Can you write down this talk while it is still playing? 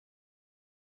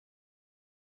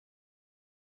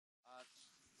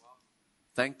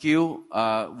Thank you,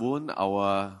 Woon,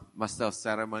 our Master of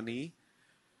Ceremony.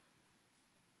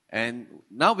 And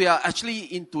now we are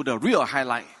actually into the real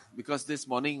highlight, because this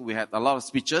morning we had a lot of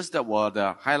speeches that were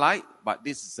the highlight, but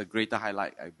this is a greater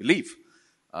highlight, I believe,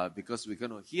 because we're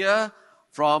going to hear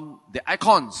from the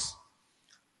icons.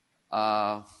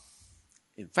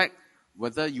 In fact,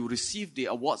 whether you receive the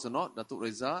awards or not, Datuk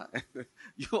Reza,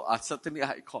 you are certainly an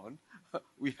icon.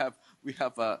 We have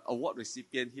an award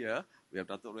recipient here. We have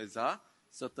Datuk Reza.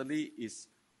 Certainly is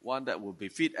one that will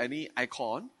befit any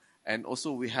icon. And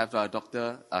also we have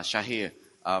Dr. Shahir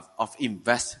of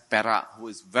Invest Perak, who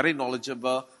is very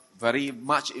knowledgeable, very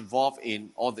much involved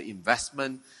in all the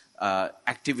investment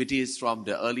activities from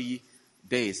the early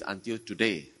days until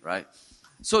today, right?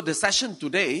 So the session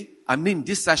today,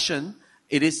 this session,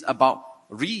 it is about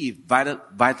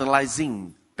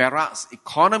revitalizing Perak's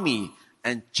economy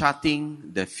and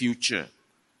charting the future.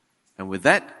 And with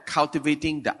that,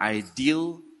 cultivating the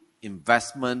ideal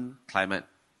investment climate.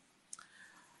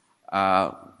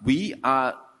 We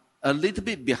are a little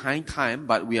bit behind time,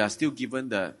 but we are still given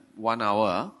the 1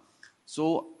 hour.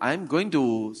 So I'm going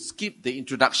to skip the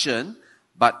introduction.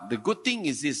 But the good thing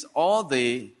is this, all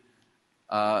the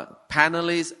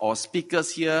panelists or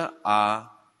speakers here are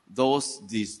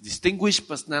these distinguished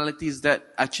personalities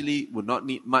that actually would not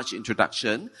need much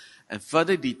introduction. And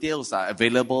further details are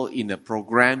available in the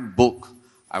program book.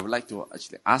 I would like to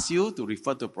actually ask you to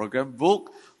refer to the program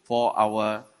book for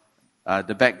our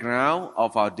the background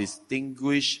of our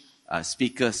distinguished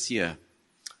speakers here.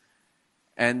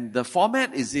 And the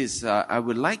format is this. I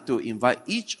would like to invite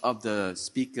each of the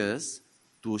speakers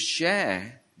to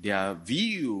share their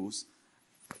views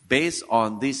based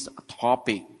on this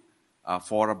topic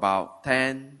for about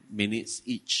 10 minutes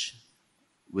each.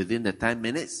 Within the 10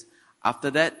 minutes.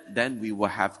 After that, then we will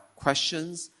have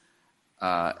questions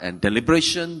and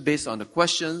deliberation based on the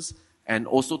questions, and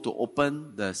also to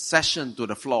open the session to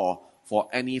the floor for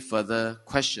any further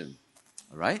question.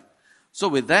 All right? So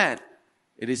with that,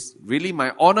 it is really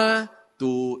my honor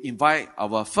to invite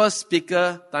our first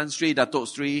speaker, Tan Sri Datuk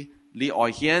Sri Lee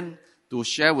Oi Hian, to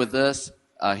share with us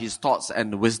his thoughts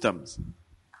and wisdoms.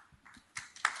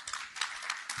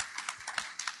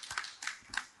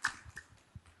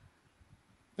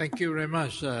 Thank you very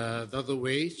much, Dr.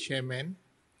 Wei, Chairman.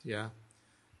 Yeah,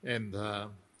 and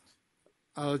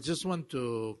I just want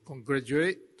to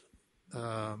congratulate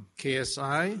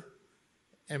KSI,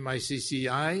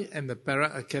 MICCI, and the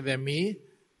Perak Academy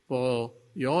for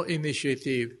your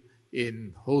initiative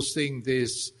in hosting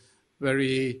this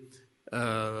very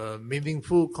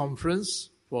meaningful conference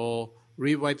for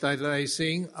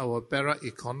revitalizing our Perak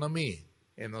economy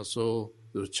and also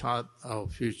to chart our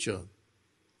future.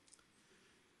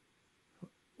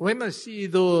 When I see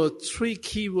the three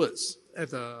keywords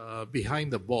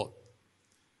behind the board,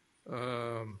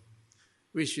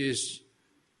 which is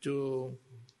to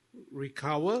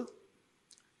recover,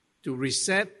 to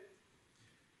reset,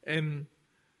 and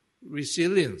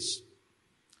resilience,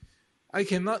 I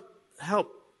cannot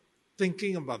help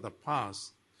thinking about the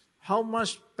past, how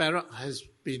much Perak has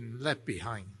been left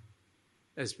behind.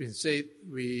 As been said,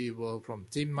 we were from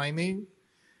tin mining,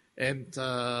 and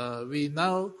we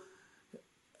now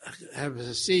have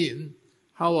seen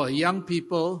how our young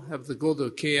people have to go to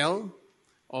KL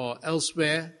or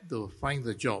elsewhere to find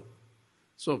a job.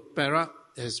 So Perak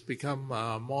has become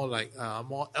more like a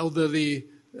more elderly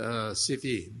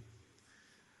city.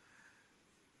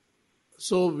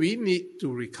 So we need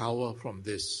to recover from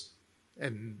this.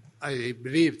 And I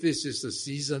believe this is the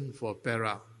season for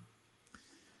Perak.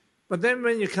 But then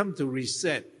when you come to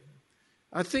reset,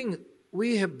 I think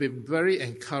we have been very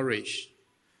encouraged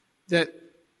that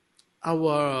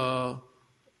our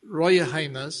Royal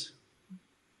Highness,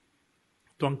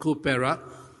 Tuanku Perak,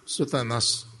 Sultan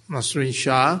Nasrin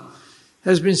Shah,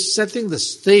 has been setting the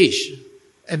stage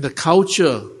and the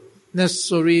culture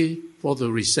necessary for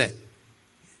the reset.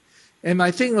 And I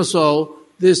think also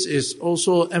this is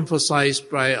also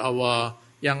emphasized by our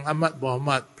Yang Ahmad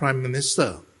Mohamad Prime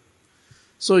Minister.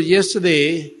 So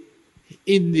yesterday,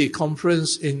 in the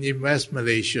conference in Invest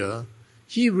Malaysia,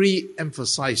 he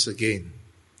re-emphasized again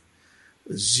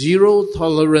zero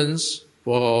tolerance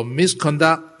for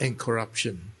misconduct and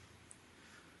corruption.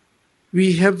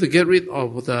 We have to get rid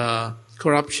of the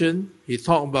corruption. He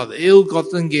talked about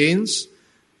ill-gotten gains.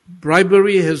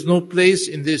 Bribery has no place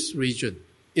in this region,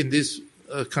 in this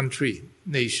country,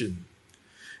 nation.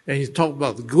 And he talked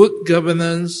about good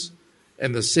governance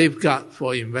and the safeguard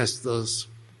for investors'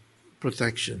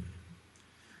 protection.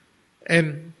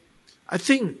 And I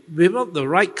think without the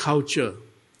right culture,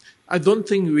 I don't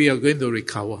think we are going to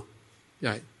recover.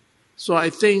 Right? So I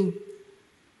think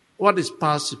what is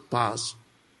past is past.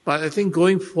 But I think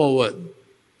going forward,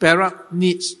 Perak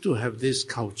needs to have this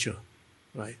culture,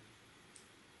 right?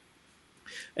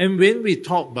 And when we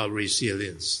talk about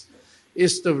resilience,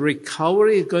 is the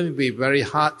recovery going to be very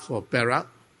hard for Perak?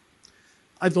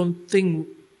 I don't think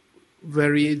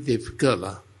very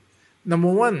difficult.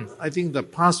 Number one, I think the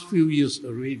past few years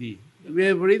already, we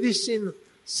have already seen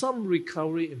some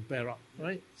recovery in Perak,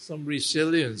 right? Some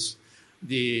resilience.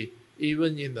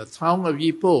 Even in the town of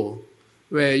Ipoh,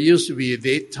 where it used to be a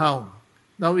dead town,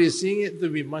 now we're seeing it to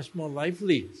be much more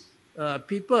lively.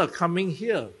 People are coming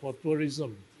here for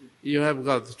tourism. You have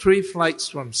got 3 flights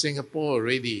from Singapore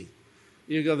already.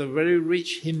 You got a very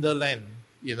rich hinterland,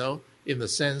 in the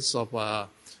sense of from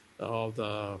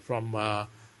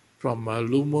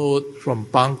Lumut, from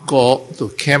Bangkok to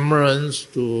Camerons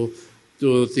to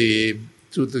the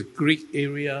Greek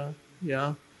area,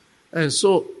 yeah, and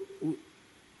so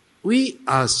we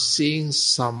are seeing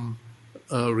some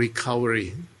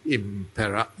recovery in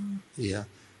Perak, yeah,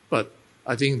 but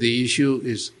I think the issue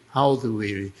is how do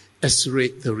we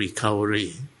accelerate the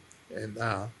recovery, and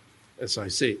as I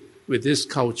say, with this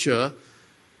culture,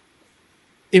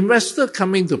 investor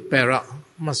coming to Perak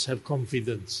must have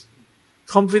confidence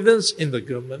in the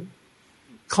government,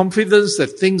 confidence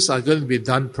that things are going to be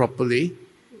done properly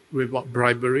without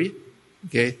bribery,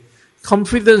 okay,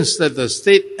 confidence that the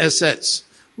state assets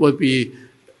will be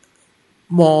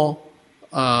more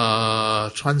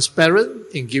transparent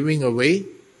in giving away,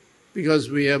 because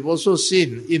we have also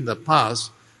seen in the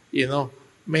past,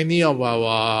 many of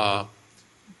our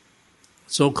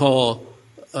so-called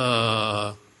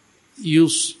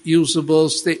usable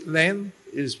state land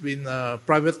has been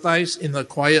privatized in a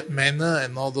quiet manner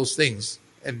and all those things.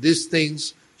 And these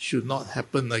things should not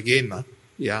happen again.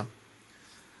 Yeah.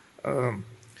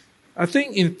 I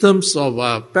think in terms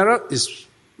of Perak is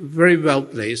very well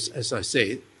placed, as I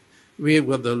said. We have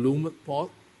got the Lumut port.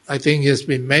 I think it has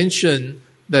been mentioned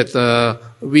that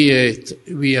we are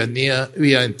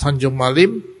in Tanjung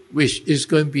Malim, which is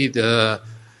going to be the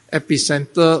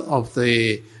epicenter of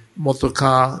the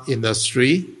motorcar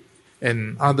industry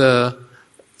and other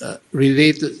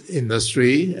related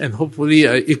industry, and hopefully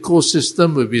an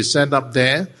ecosystem will be set up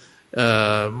there,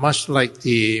 much like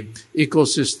the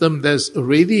ecosystem that's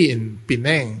already in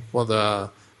Penang for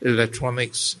the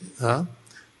electronics.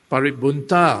 Parit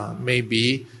Bunta may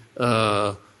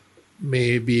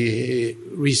be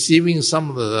receiving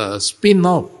some of the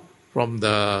spin-off from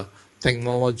the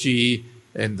technology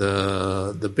and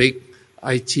the big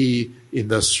IT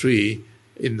industry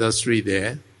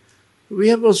there. We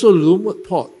have also Lumut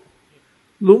Port.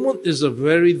 Lumut is a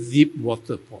very deep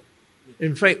water port.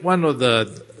 In fact, one of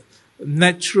the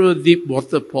natural deep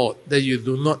water port that you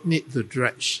do not need to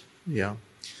dredge. Yeah.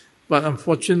 But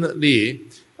unfortunately,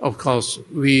 of course,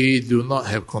 we do not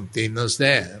have containers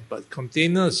there. But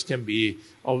containers can be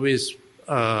always,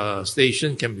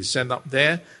 station can be set up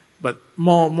there, but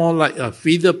more like a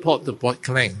feeder port to Port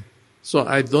Klang. So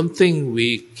I don't think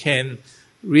we can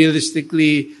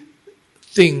realistically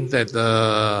think that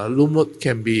Lumut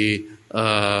can be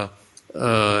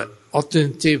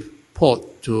alternative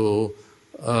port to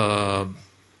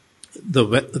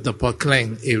the Port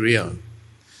Klang area.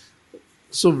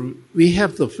 So we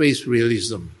have to face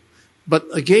realism. But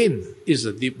again, it's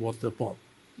a deep water port,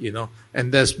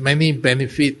 and there's many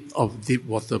benefits of deep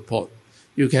water port.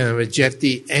 You can have a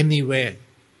jetty anywhere,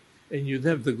 and you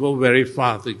don't have to go very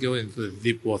far to go into the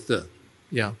deep water.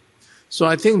 Yeah. So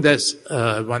I think that's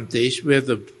an advantage. We have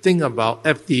to think about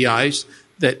FDIs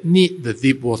that need the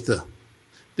deep water.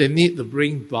 They need to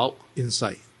bring bulk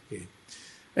inside. Okay.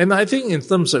 And I think in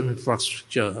terms of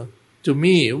infrastructure, to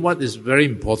me, what is very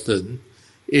important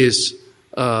is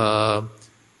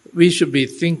we should be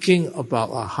thinking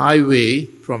about a highway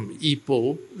from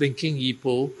Ipoh, linking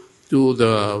Ipoh to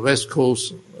the West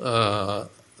Coast,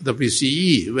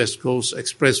 WCE, West Coast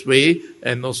Expressway,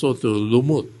 and also to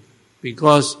Lumut.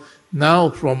 Because now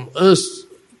from us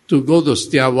to go to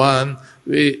Setiawan,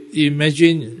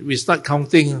 imagine we start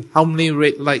counting how many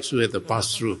red lights we have to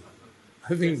pass through.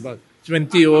 I think about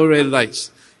 20 old red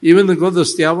lights. Even to go to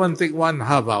Setiawan take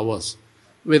 1.5 hours.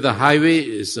 With the highway,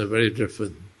 it's very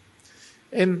different.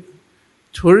 And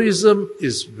tourism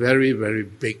is very, very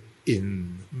big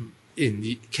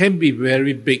can be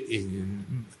very big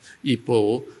in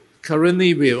Ipoh.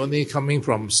 Currently, we're only coming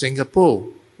from Singapore,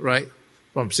 right?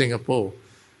 From Singapore.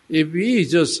 If we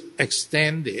just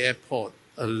extend the airport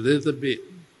a little bit,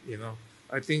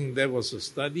 I think there was a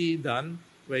study done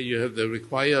where you have to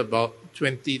require about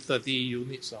 20, 30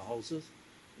 units of houses,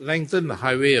 lengthen the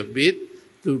highway a bit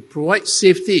to provide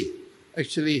safety.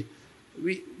 Actually,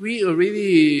 we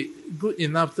already good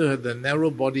enough to have the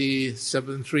narrow body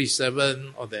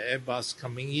 737 or the Airbus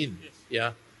coming in.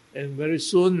 Yeah. And very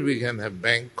soon we can have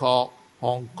Bangkok,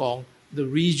 Hong Kong, the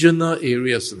regional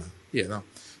areas.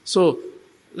 So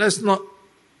let's not,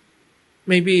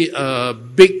 maybe a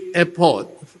big airport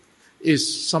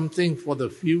is something for the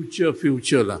future.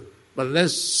 But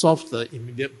let's solve the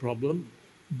immediate problem.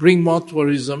 Bring more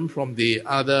tourism from the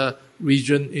other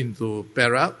region into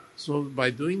Perak. So by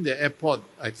doing the airport,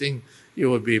 I think it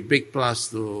will be a big plus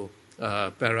to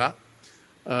Perak.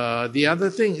 The other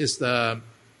thing is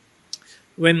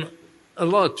when a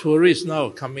lot of tourists now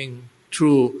are coming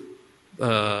through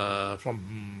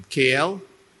from KL,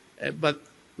 but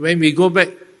when we go back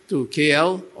to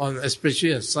KL on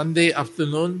especially a Sunday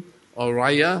afternoon or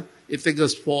Raya, it takes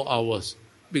us 4 hours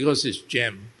because it's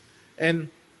jammed. And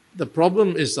the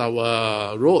problem is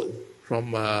our road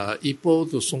from Ipoh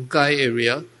to Songkai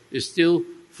area is still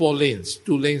 4 lanes,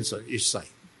 2 lanes on each side.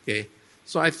 Okay,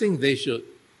 so I think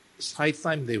it's high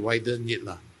time they widen it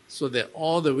so that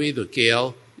all the way to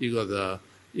KL you got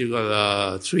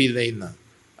a 3 lane.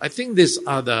 I think these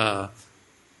are the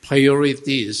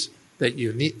priorities that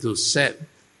you need to set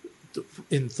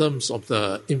in terms of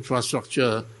the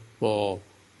infrastructure for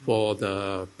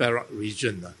the Perak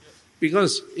region.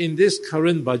 Because in this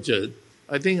current budget,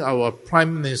 I think our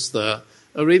Prime Minister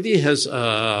already has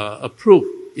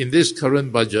approved in this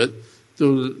current budget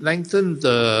to widen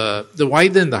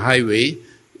the highway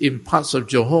in parts of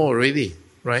Johor already,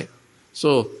 right?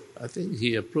 So I think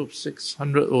he approved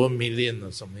 600 million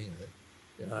or something like that.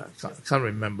 I can't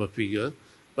remember figure,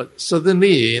 but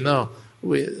certainly,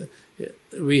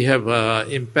 we have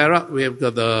in Perak, we have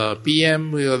got the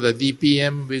PM, we got the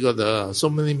DPM, we got so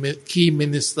many key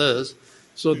ministers.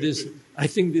 So I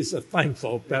think this is a time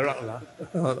for Perak.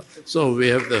 So we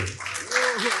have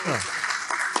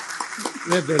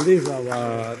leave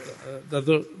our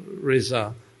Dr.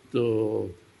 Reza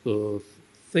to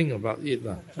think about it.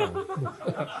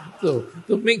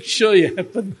 To make sure it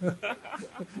happens.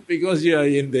 Because you are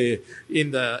in the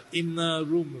inner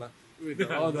room with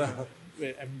all the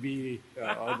MB,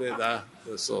 all that.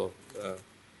 So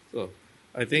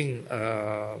I think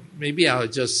maybe I'll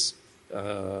just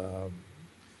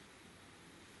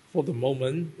for the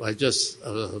moment I just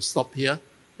stop here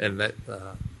and let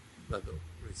Dr.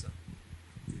 Reza.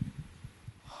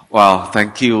 Wow,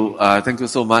 thank you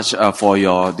so much for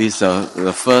your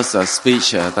the first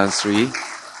speech, Tan Sri.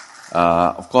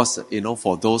 Of course,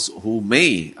 for those who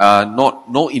may not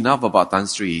know enough about Tan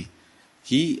Sri,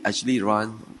 he actually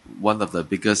ran one of the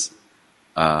biggest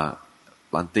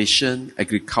plantation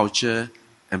agriculture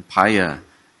empire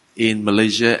in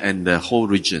Malaysia and the whole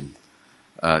region,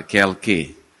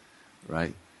 KLK,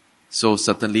 right? So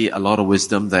certainly a lot of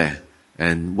wisdom there.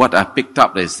 And what I picked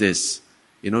up is this,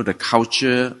 the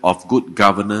culture of good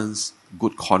governance,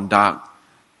 good conduct,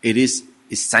 it is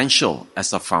essential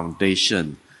as a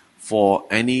foundation for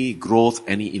any growth,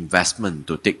 any investment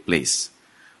to take place.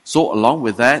 So along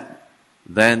with that,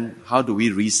 then how do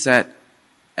we reset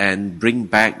and bring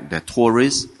back the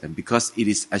tourists? And because it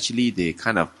is actually the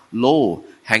kind of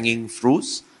low-hanging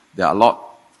fruits, there are a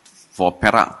lot for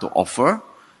Perak to offer,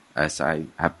 as I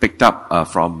have picked up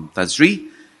from Tan Sri.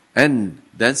 And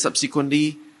then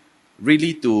subsequently,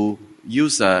 really to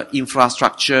use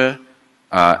infrastructure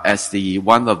as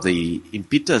one of the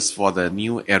impetus for the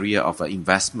new area of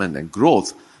investment and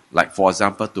growth, like for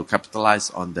example to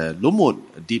capitalize on the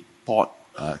Lumut deep port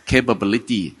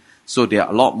capability. So there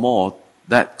are a lot more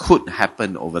that could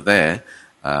happen over there,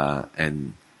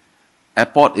 and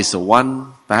airport is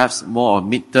one perhaps more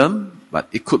midterm, but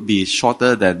it could be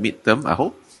shorter than midterm, I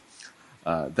hope,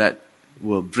 that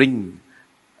will bring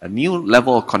a new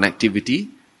level of connectivity,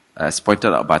 as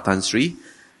pointed out by Tan Sri.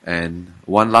 And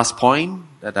one last point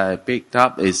that I picked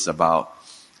up is about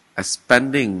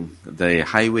expanding the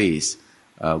highways,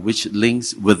 which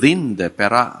links within the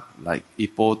Perak, like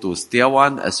Ipoh to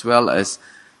Setiawan, as well as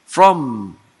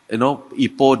from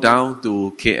Ipoh down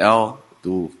to KL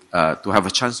to have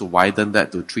a chance to widen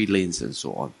that to 3 lanes and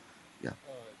so on. Yeah.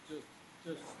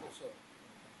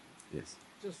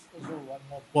 Just also one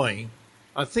more point.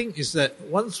 I think is that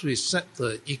once we set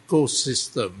the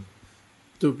ecosystem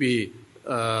to be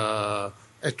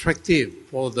attractive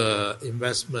for the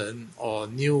investment or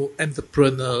new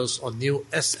entrepreneurs or new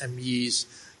SMEs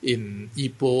in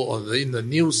Ipoh or in the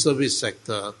new service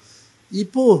sector,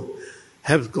 Ipoh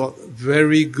have got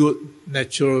very good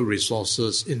natural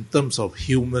resources in terms of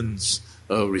humans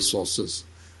resources.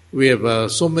 We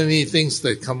have so many things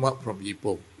that come up from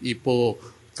Ipoh. Ipoh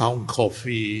town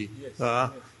coffee.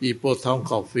 Ipoh town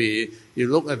coffee. You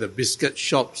look at the biscuit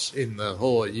shops in the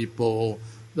whole Ipoh.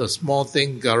 the small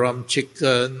thing, garam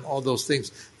chicken, all those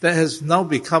things, that has now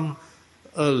become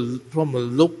from a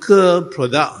local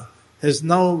product, has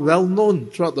now well known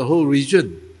throughout the whole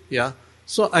region. Yeah.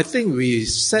 So I think we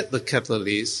set the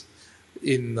catalyst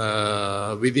in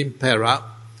within Perak.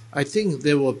 I think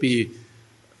there will be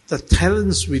the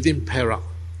talents within Perak,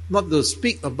 not to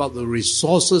speak about the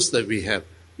resources that we have,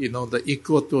 the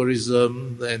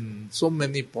ecotourism and so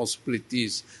many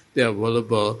possibilities that are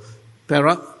available.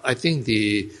 Perak, I think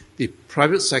the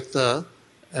private sector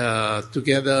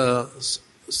together,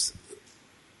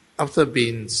 after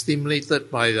being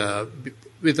stimulated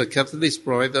with the catalyst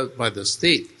provided by the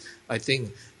state, I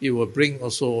think it will bring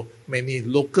also many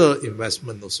local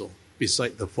investment also,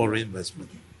 beside the foreign investment.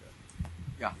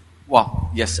 Yeah.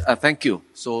 Well, yes, thank you.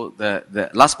 So the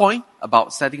last point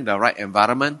about setting the right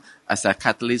environment as a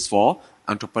catalyst for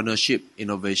entrepreneurship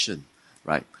innovation,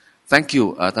 right? Thank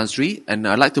you, Tan Sri. And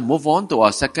I'd like to move on to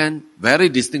our second very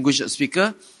distinguished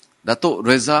speaker, Datuk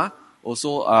Reza,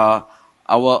 also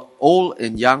our old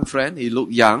and young friend. He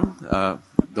looked young,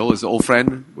 though he's an old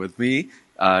friend with me,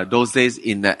 those days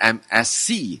in the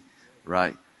MSc,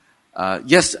 right?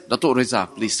 Yes, Datuk Reza,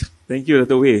 please. Thank you,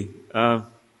 Dr. Wei.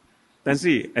 Tan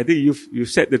Sri, I think you've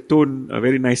set the tone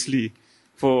very nicely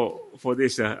for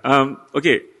this.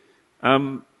 Okay.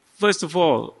 First of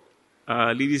all,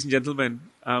 ladies and gentlemen,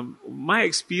 my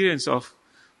experience of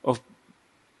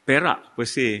Perak per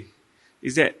se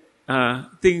is that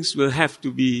things will have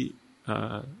to be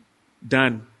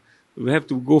done. We have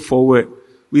to go forward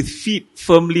with feet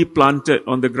firmly planted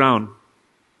on the ground.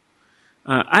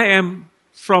 I am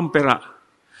from Perak.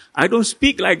 I don't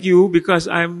speak like you because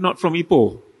I'm not from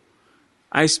Ipoh.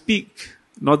 I speak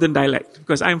northern dialect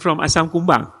because I'm from Assam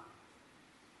Kumbang.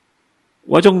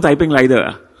 Wajong Taiping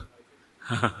Laida.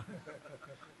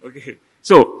 Okay.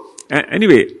 So,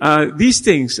 anyway, these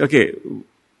things, okay,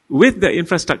 with the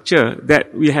infrastructure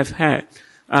that we have had,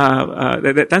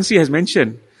 that Tan Sri has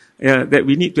mentioned, that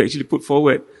we need to actually put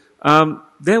forward,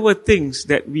 there were things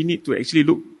that we need to actually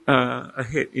look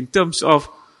ahead in terms of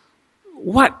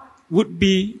what would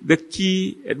be the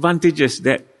key advantages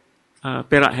that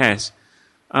Perak has.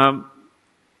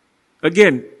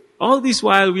 Again, all this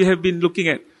while we have been looking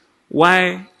at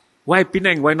why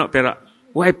Penang, why not Perak?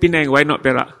 Why Penang, why not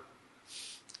Perak?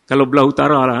 Kalau belah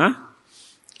utara lah.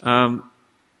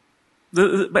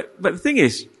 But the thing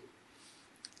is,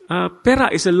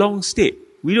 Perak is a long state.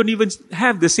 We don't even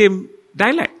have the same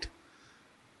dialect.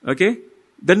 Okay?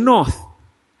 The north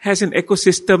has an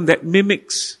ecosystem that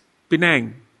mimics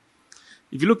Penang.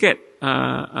 If you look at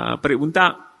Perak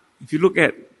Buntak, if you look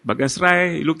at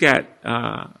Bagasrai, you look at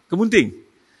Kemunting,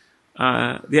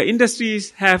 their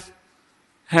industries have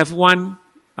one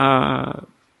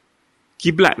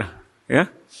kiblat, yeah,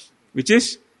 which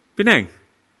is Penang.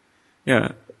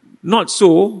 Yeah, not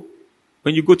so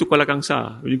when you go to Kuala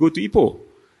Kangsar, when you go to Ipoh.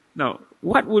 Now,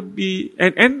 what would be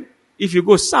and if you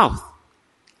go south,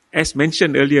 as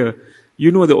mentioned earlier,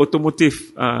 you know the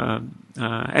automotive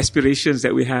aspirations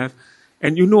that we have,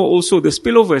 and you know also the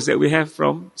spillovers that we have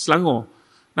from Selangor.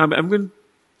 Now, I'm going to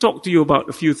talk to you about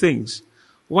a few things.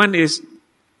 One is,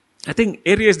 I think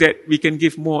areas that we can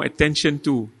give more attention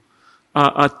to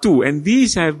are two, and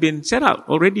these have been set out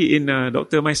already in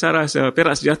Dr. Maisara's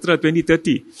Perak Sejahtera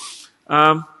 2030.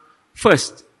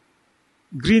 First,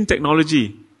 green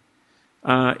technology.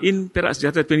 In Perak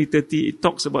Sejahtera 2030, it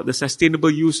talks about the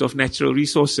sustainable use of natural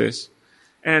resources.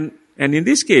 And in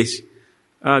this case,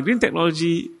 green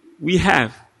technology, we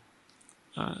have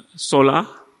solar,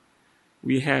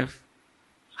 we have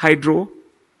hydro,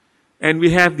 and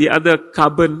we have the other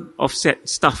carbon offset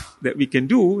stuff that we can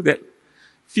do that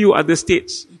few other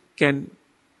states can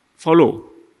follow.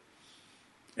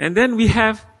 And then we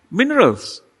have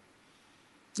minerals.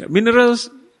 Minerals,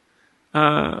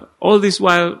 all this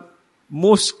while,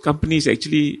 most companies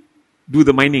actually do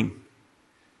the mining.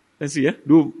 Let's see,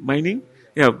 do mining.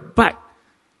 Yeah, but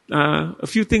a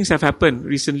few things have happened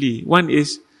recently. One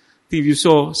is, I think you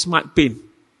saw Smart Paint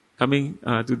coming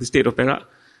to the state of Perak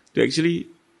to actually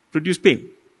produce paint.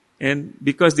 And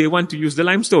because they want to use the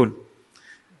limestone.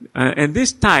 And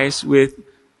this ties with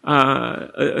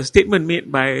a statement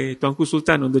made by Tuanku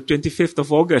Sultan on the 25th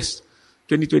of August,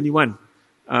 2021,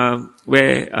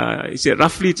 where he said,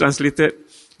 roughly translated,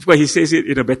 but he says it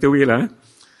in a better way lah.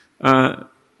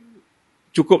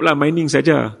 Cukuplah mining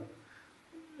saja.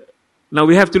 Now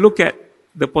we have to look at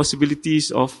the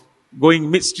possibilities of going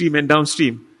midstream and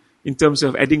downstream in terms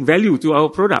of adding value to our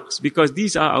products, because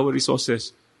these are our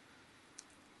resources.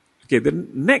 Okay, the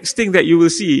next thing that you will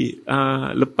see,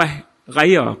 lepas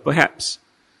raya perhaps,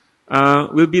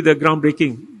 will be the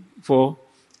groundbreaking for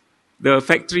the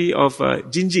factory of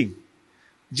Jinjing,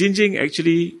 Jinjing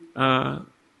actually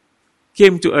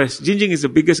came to us. Jinjing is the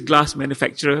biggest glass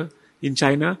manufacturer in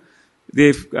China.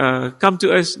 They've come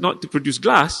to us not to produce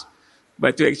glass,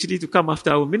 but to come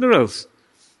after our minerals,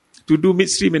 to do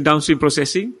midstream and downstream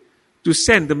processing, to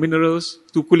send the minerals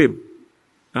to Kulim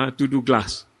to do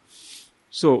glass.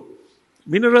 So,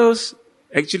 minerals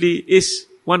actually is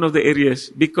one of the areas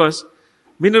because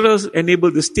minerals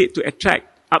enable the state to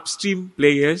attract upstream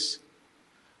players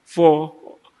for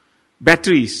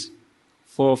batteries,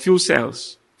 for fuel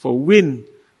cells, for wind,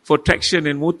 for traction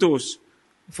and motors,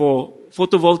 for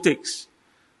photovoltaics,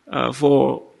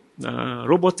 for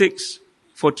robotics,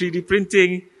 for 3D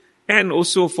printing, and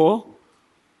also for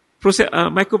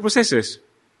microprocessors.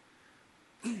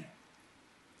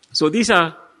 So these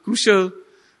are crucial,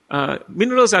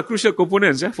 minerals are crucial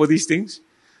components for these things.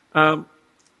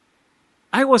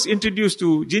 I was introduced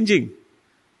to Jinjing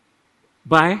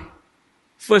by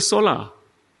First Solar.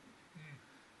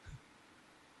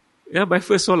 Yeah, by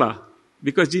First Solar.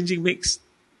 Because Jinjing makes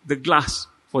the glass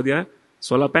for their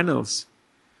solar panels.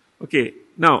 Okay,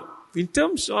 now, in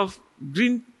terms of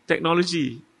green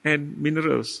technology and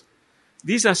minerals,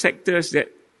 these are sectors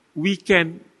that we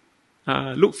can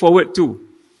look forward to,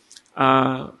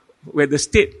 where the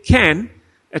state can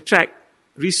attract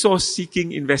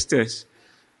resource-seeking investors.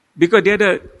 Because dia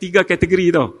ada 3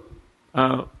 kategori tau.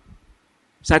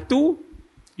 Satu,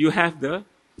 you have the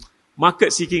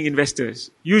market-seeking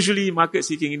investors. Usually,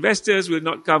 market-seeking investors will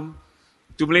not come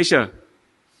to Malaysia.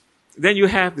 Then you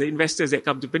have the investors that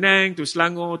come to Penang, to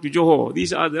Selangor, to Johor.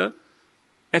 These are the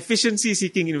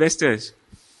efficiency-seeking investors.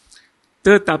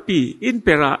 Tetapi, in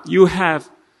Perak, you have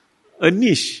a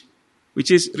niche,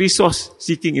 which is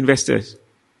resource-seeking investors.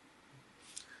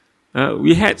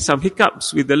 We had some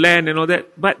hiccups with the land and all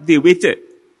that, but they waited.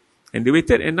 And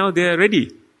now they are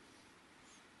ready.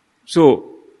 So,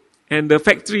 and the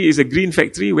factory is a green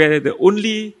factory where the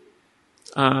only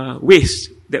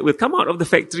waste that will come out of the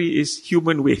factory is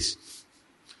human waste.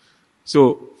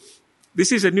 So,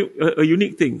 this is a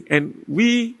unique thing. And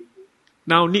we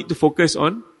now need to focus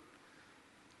on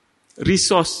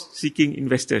resource-seeking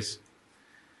investors.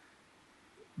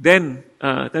 Then,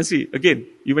 Tan Sri, again,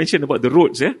 you mentioned about the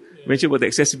roads, You mentioned about the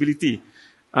accessibility.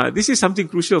 This is something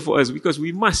crucial for us because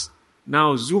we must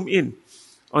now zoom in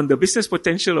on the business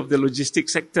potential of the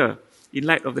logistics sector in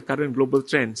light of the current global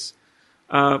trends.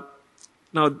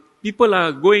 Now, people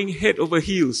are going head over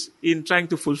heels in trying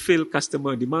to fulfill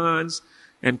customer demands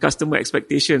and customer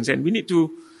expectations, and we need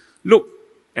to look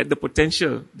at the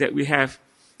potential that we have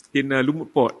in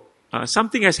Lumut Port.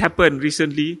 Something has happened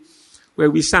recently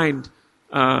where we signed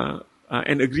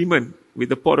an agreement with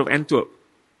the Port of Antwerp.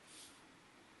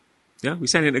 Yeah, we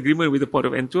signed an agreement with the Port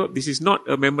of Antwerp. This is not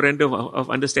a memorandum of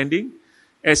understanding.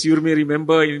 As you may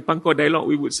remember, in Pangkor Dialogue,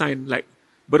 we would sign like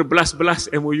berbelas-belas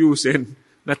MOUs and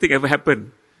nothing ever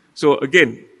happened. So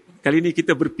again, kali ni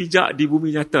kita berpijak di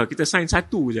bumi nyata. Kita sign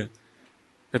satu je.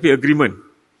 Tapi agreement.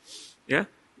 Yeah.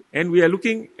 And we are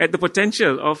looking at the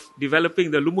potential of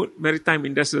developing the Lumut Maritime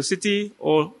Industrial City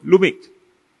or LUMIC.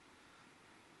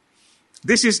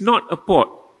 This is not a port.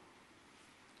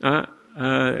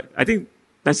 I think,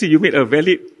 Nancy, you made a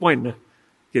valid point.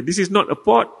 Okay, this is not a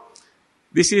port.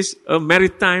 This is a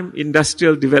maritime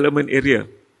industrial development area.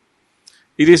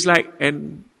 It is like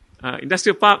an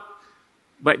industrial park,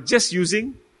 but just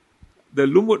using the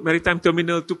Lumut Maritime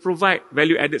Terminal to provide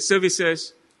value-added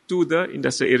services to the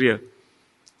industrial area.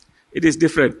 It is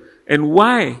different. And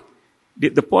why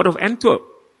did the Port of Antwerp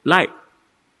like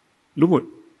Lumut?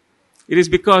 It is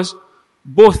because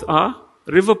both are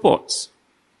river ports.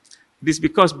 It is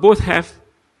because both have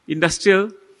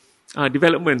industrial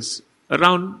developments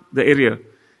around the area.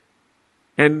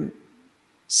 And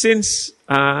since,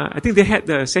 I think they had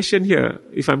the session here,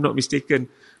 if I'm not mistaken,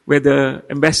 where the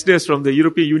ambassadors from the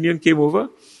European Union came over,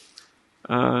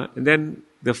 and then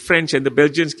the French and the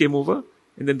Belgians came over,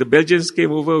 and then the Belgians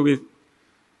came over with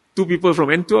 2 people from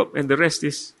Antwerp, and the rest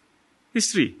is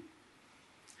history.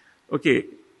 Okay,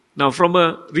 now from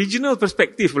a regional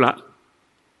perspective, I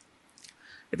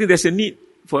think there's a need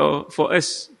for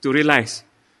us to realize,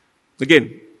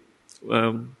 again,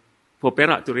 for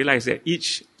Perak to realize that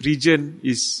each region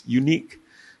is unique,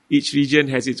 each region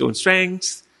has its own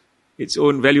strengths, its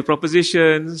own value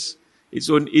propositions, its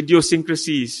own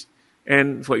idiosyncrasies.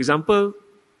 And for example,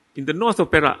 in the north of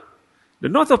Perak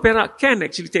can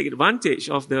actually take advantage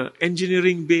of the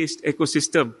engineering-based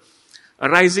ecosystem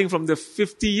arising from the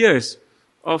 50 years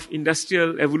of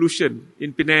industrial evolution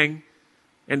in Penang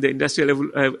and the industrial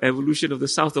evolution of the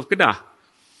south of Kedah.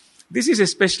 This is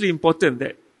especially important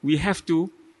that we have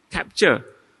to capture,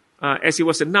 as it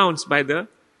was announced by the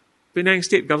Penang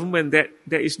state government, that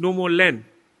there is no more land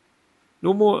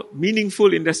no more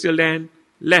meaningful industrial land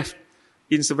left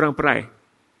in seberang Perai.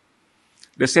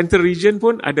 The central region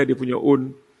pun ada dia punya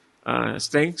own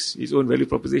strengths, its own value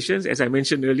propositions, as I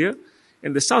mentioned earlier.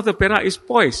 And the south of Perak is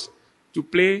poised to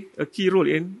play a key role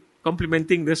in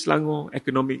complementing the Selangor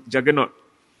economic juggernaut.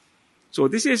 So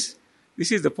this is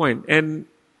the point. And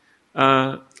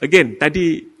again,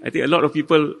 tadi I think a lot of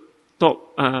people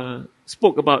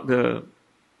spoke about the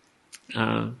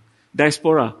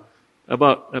diaspora,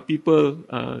 about people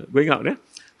going out.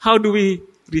 How do we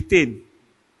retain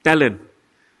talent?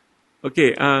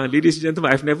 Okay, ladies and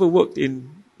gentlemen, I've never worked in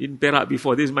Perak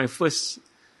before. This is my first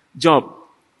job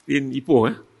in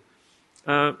Ipoh.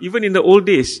 Even in the old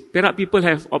days, Perak people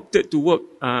have opted to work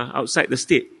outside the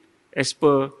state, as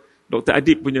per Dr.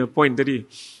 Adib punya point tadi.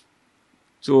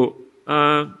 So,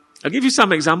 I'll give you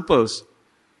some examples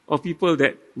of people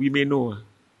that we may know.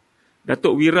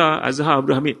 Datuk Wira Azhar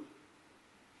Abdul Hamid,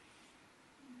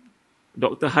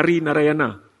 Dr. Hari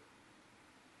Narayana,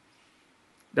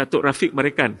 Datuk Rafiq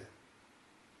Marekan,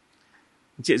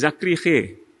 Encik Zakri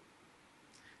Khair,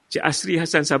 Encik Asri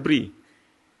Hassan Sabri,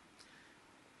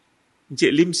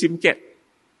 Encik Lim Sim Ket,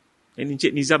 and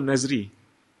Encik Nizam Nazri.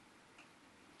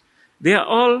 They are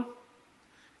all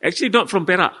actually not from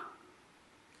Perak.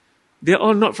 They are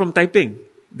all not from Taiping.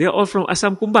 They are all from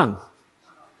Asam Kumbang.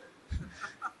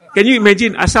 Can you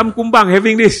imagine Asam Kumbang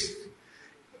having this?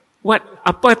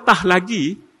 Apatah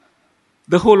lagi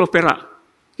the whole of Perak?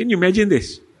 Can you imagine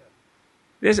this?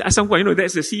 There's Asam Kumbang,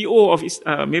 that's the CEO of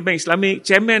Maybank Islamic,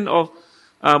 chairman of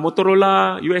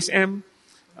Motorola, USM,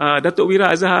 Datuk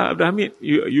Wira Azhar Abdul Hamid,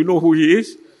 you know who he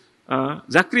is.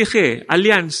 Zakri Khair,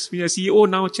 Allianz punya CEO,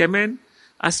 now chairman.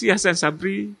 Asri Hassan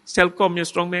Sabri, Celcom punya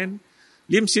strongman.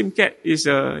 Lim Sim Ket is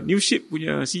New Ship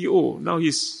punya CEO, now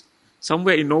he's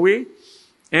somewhere in Norway.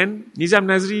 And Nizam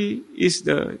Nazri is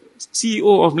the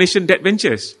CEO of Malaysian Debt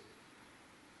Ventures.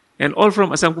 And all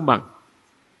from Asam Kumbang.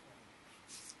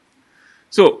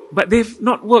 So, but they've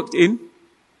not worked in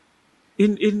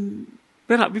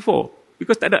Perak before,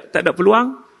 because tak ada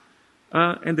peluang.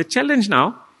 And the challenge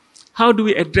now, how do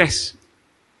we address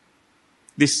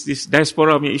this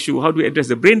diaspora issue? How do we address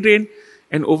the brain drain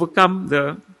and overcome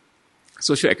the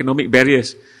socio-economic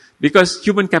barriers? Because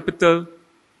human capital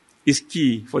is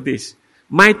key for this.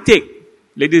 My take,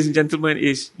 ladies and gentlemen,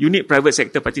 is you need private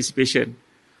sector participation.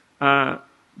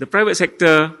 The private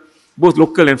sector, both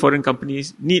local and foreign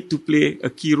companies, need to play a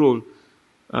key role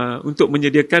untuk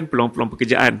menyediakan peluang-peluang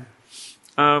pekerjaan.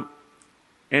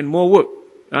 And more work.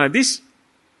 This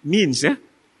means that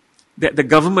the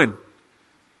government,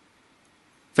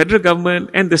 federal government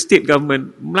and the state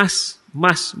government must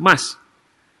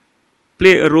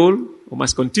play a role, or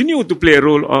must continue to play a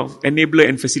role of enabler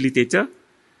and facilitator,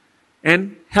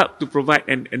 and help to provide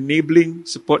an enabling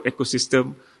support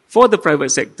ecosystem for the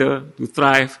private sector to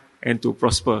thrive and to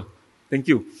prosper. Thank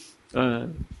you.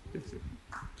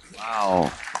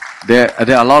 Wow. There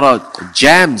are a lot of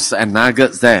gems and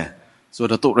nuggets there. So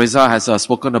Datuk Reza has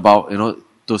spoken about,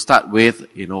 to start with,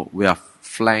 we are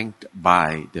flanked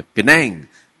by the Penang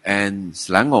and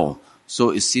Selangor.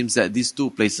 So it seems that these two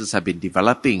places have been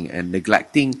developing and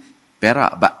neglecting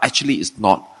Perak, but actually it's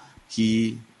not.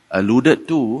 He alluded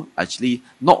to actually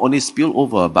not only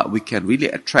spillover, but we can really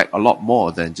attract a lot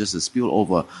more than just a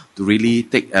spillover to really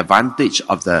take advantage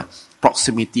of the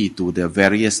proximity to the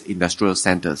various industrial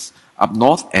centers up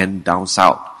north and down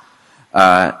south.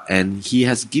 And he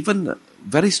has given a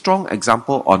very strong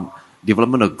example on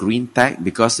development of green tech,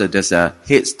 because there's a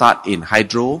head start in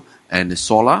hydro and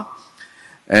solar.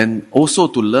 And also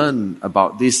to learn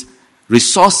about this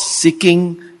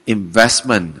resource-seeking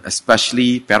investment,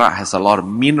 especially Perak has a lot of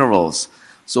minerals.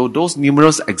 So those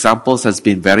numerous examples has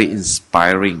been very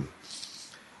inspiring.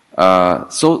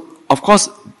 So of course,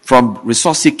 from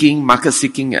resource seeking, market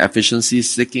seeking, efficiency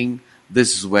seeking,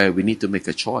 this is where we need to make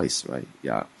a choice, right?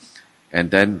 Yeah.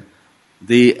 And then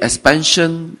the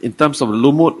expansion in terms of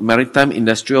Lumut Maritime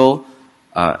Industrial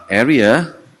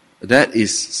area, that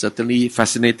is certainly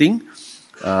fascinating.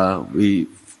 We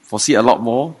foresee a lot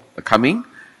more coming.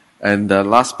 And the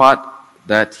last part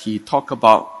that he talked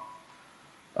about,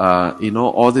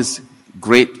 all these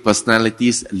great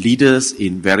personalities, leaders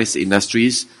in various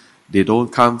industries, they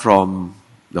don't come from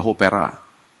the whole Perak,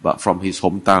 but from his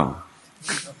hometown.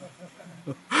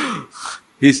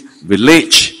 His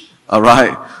village, all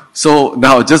right? So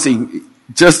now just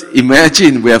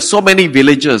imagine, we have so many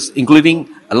villages, including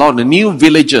a lot of the new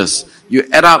villages. You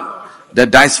add up the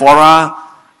diaspora,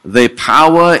 the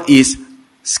power is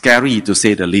scary to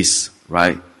say the least,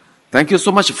 right? Thank you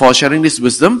so much for sharing this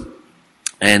wisdom.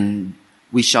 And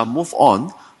we shall move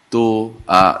on to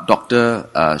Dr.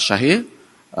 Shahir.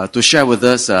 to share with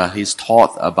us his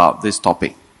thought about this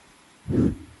topic.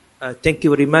 Thank you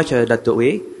very much, Dato'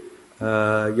 Wei.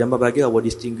 Yang berbahagia, our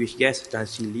distinguished guest, Tan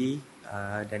Sri Lee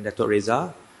dan Dato'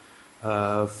 Reza.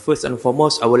 First and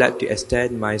foremost, I would like to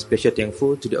extend my special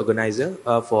thankful to the organizer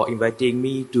for inviting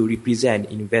me to represent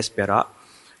Invest Perak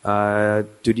to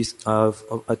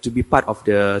be part of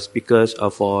the speakers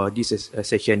for this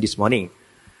session this morning.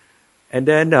 And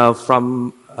then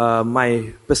from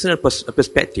my personal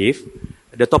perspective,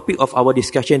 the topic of our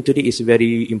discussion today is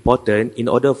very important in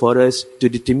order for us to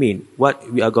determine what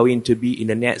we are going to be in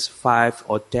the next 5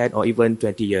 or 10 or even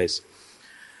 20 years.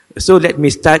 So let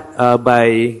me start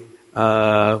by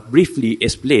briefly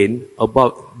explain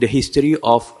about the history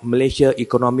of Malaysia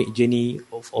economic journey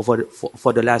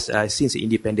for the last since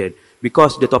independence.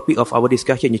 Because the topic of our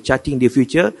discussion is charting the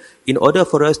future. In order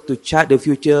for us to chart the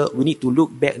future, we need to look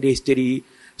back the history.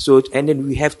 So and then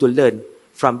we have to learn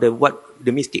from the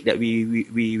mistake that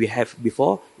we have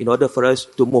before in order for us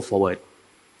to move forward.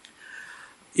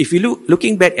 If you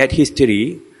looking back at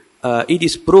history, it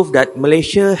is proof that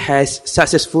Malaysia has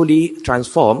successfully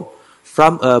transformed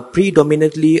from a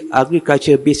predominantly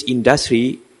agriculture-based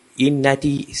industry in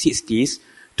 1960s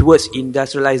towards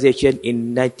industrialization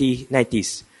in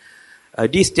 1990s.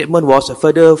 This statement was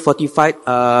further fortified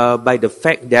by the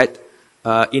fact that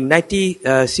in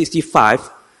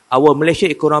 1965, our Malaysia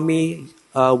economy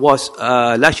was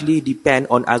largely depend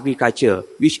on agriculture,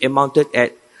 which amounted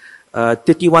at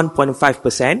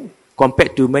 31.5%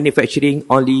 compared to manufacturing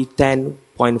only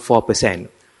 10.4%.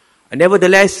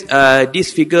 Nevertheless,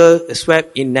 this figure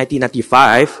swept in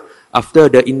 1995 after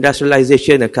the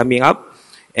industrialization coming up,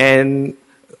 and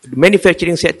the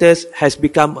manufacturing sectors has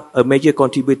become a major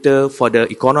contributor for the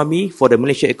economy, for the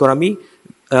Malaysia economy,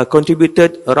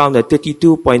 contributed around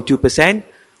 32.2%,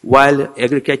 while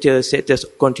agriculture sectors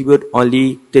contribute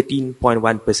only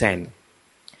 13.1%.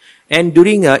 And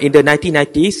during in the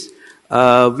 1990s,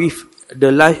 with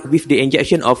the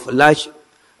injection of large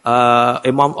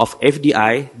amount of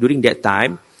FDI during that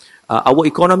time, our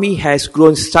economy has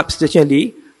grown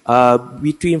substantially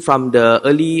from the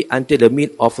early until the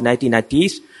mid of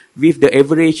 1990s, with the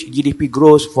average GDP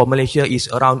growth for Malaysia is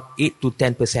around 8 to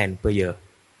 10% per year.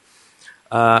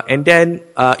 And then,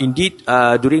 indeed,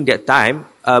 during that time,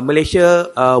 Malaysia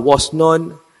was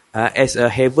known as a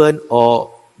haven,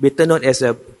 or better known as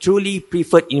a truly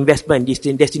preferred investment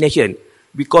destination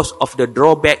because of the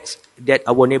drawbacks that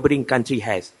our neighboring country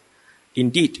has.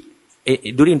 Indeed,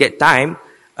 during that time,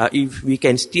 if we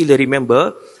can still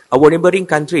remember, our neighboring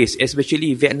countries,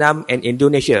 especially Vietnam and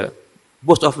Indonesia,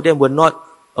 most of them were not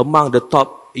among the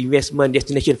top investment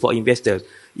destination for investors.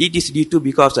 It is due to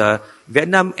because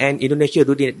Vietnam and Indonesia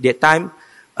during that time,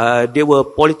 they were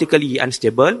politically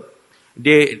unstable.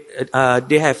 They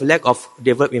have lack of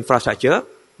developed infrastructure.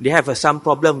 They have some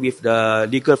problem with the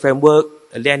legal framework,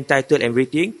 land title,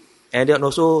 everything, and then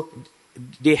also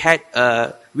they had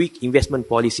weak investment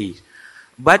policies.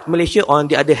 But Malaysia, on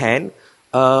the other hand,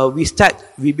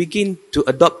 we begin to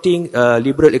adopting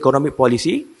liberal economic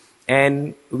policy,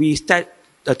 and we start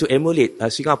to emulate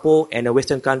Singapore and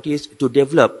Western countries to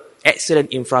develop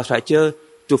excellent infrastructure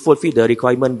to fulfill the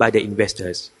requirement by the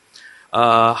investors.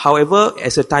 However,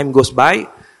 as the time goes by,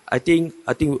 I think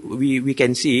we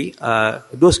can see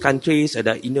those countries,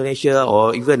 Indonesia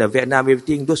or even Vietnam,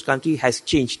 everything, those countries has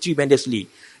changed tremendously.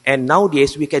 And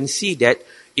nowadays we can see that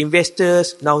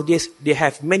investors nowadays, they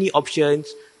have many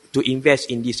options to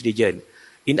invest in this region.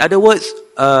 In other words,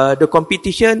 the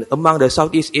competition among the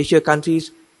Southeast Asia countries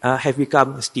have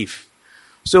become stiff.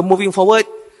 So moving forward,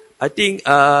 I think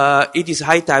it is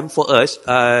high time for us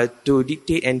to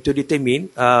dictate and to determine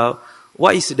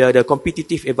what is the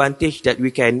competitive advantage that we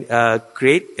can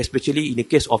create, especially in the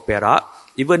case of Perak.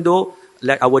 Even though,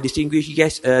 like our distinguished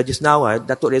guests just now,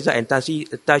 Dato' Reza and Tan Sri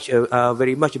touched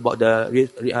very much about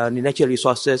the natural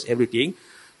resources, everything.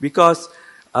 Because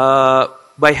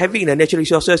by having the natural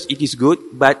resources, it is good,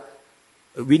 but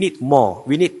we need more.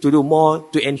 We need to do more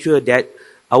to ensure that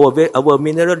our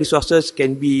mineral resources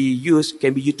can be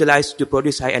utilized to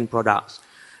produce high-end products.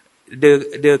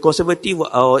 The conservative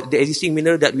or the existing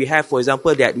mineral that we have, for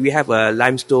example, that we have a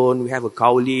limestone, we have a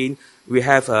kaolin, we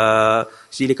have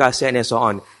silica sand, and so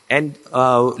on. And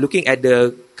looking at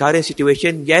the current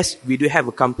situation, yes, we do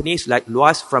have companies like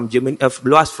Luas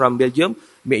from Belgium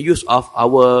make use of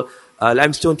our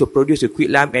limestone to produce a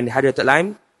quicklime and hydrated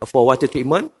lime for water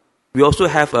treatment. We also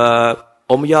have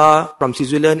Omya from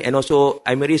Switzerland and also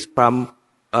Imeris from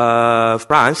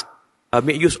France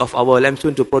make use of our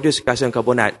limestone to produce calcium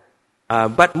carbonate.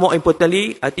 But more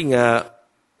importantly, I think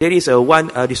there is one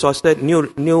resource,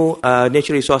 new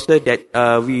natural resource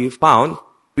that we found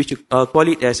which call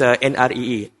it as a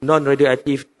NREE,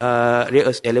 non-radioactive rare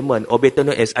earth element, or better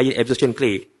known as iron absorption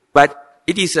clay. But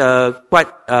it is quite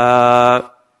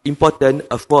important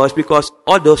for us because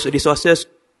all those resources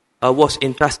was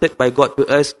entrusted by God to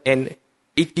us, and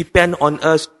it depends on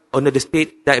us, on the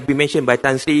state that we mentioned by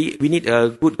Tan Sri. We need a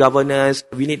good governance,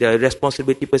 we need a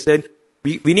responsibility person,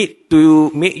 we need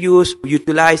to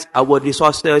utilize our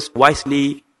resources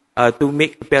wisely to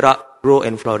make Perak grow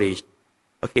and flourish.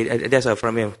 Okay, that's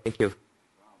from me. Thank you.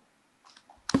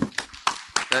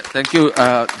 Thank you,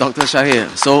 Dr. Shahir.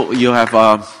 So you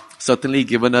have certainly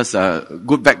given us a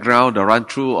good background, a run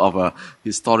through of a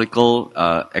historical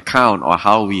account of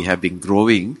how we have been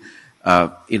growing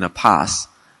in the past,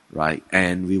 right?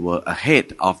 And we were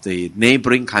ahead of the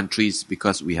neighboring countries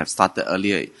because we have started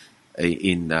earlier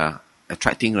in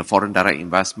attracting the foreign direct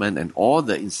investment, and all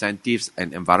the incentives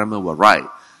and environment were right,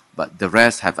 but the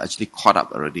rest have actually caught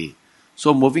up already.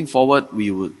 So moving forward,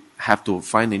 we would have to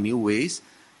find new ways,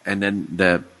 and then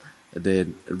the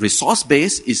resource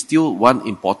base is still one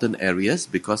important areas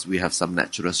because we have some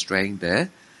natural strength there,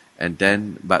 and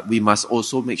then but we must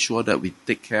also make sure that we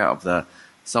take care of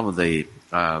some of the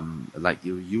like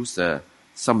you use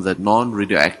some of the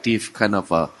non-radioactive kind of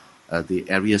the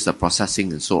areas of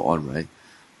processing and so on, right?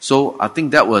 So I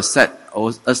think that will set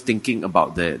us thinking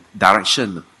about the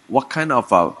direction, what kind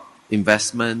of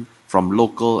investment from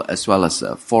local as well as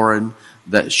foreign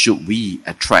that should we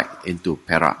attract into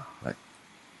Perak, right?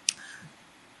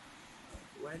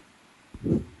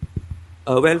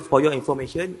 Well, for your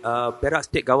information, Perak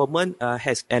state government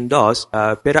has endorsed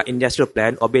Perak Industrial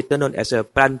Plan, or better known as a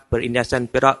Plan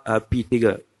Perindustrian Perak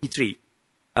P3.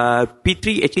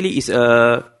 P3 actually is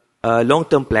a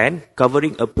long-term plan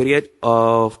covering a period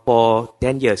of for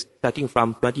 10 years, starting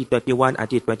from 2021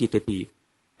 until 2030.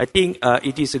 I think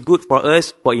it is good for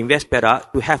us, for Invest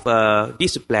Perak, to have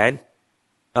this plan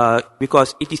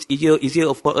because it is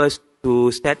easier for us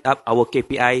to set up our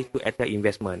KPI to attract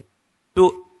investment.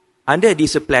 So, under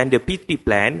this plan, the P3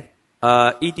 plan,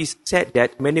 it is said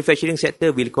that manufacturing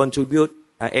sector will contribute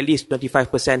at least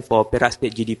 25% for Perak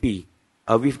state GDP,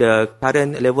 with the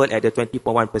current level at the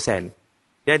 20.1%.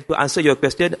 Then to answer your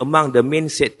question, among the main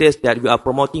sectors that we are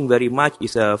promoting very much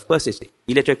is first is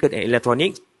electrical and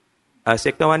electronics.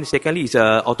 Secondly is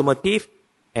automotive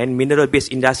and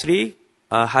mineral-based industry,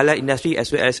 halal industry,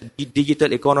 as well as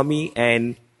digital economy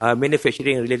and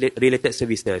manufacturing related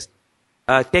services.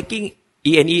 Taking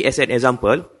E&E as an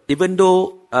example, even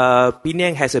though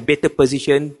Penang has a better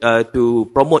position to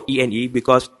promote E&E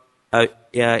because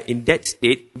in that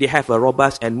state they have a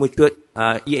robust and matured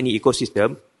E&E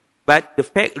ecosystem, but the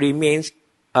fact remains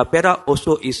Perak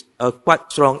also is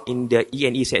quite strong in the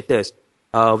E&E sectors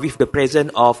with the presence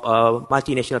of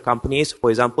multinational companies. For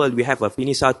example, we have a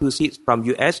Finisar 2 seats from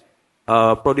US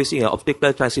producing an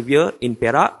optical transceiver in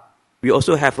Perak. We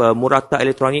also have Murata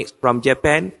Electronics from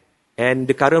Japan, and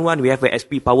the current one we have a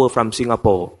SP Power from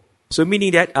Singapore. So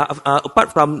meaning that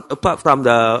apart from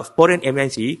the foreign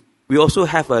MNC, we also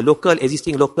have a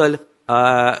existing local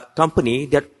company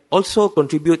that also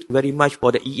contribute very much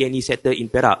for the E&E sector in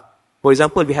Perak. For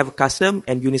example, we have Custom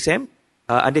and Unisem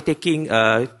undertaking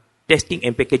testing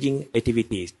and packaging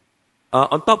activities.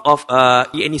 On top of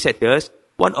E&E sectors,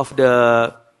 one of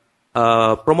the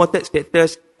promoted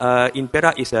sectors in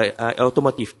Perak is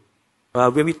automotive.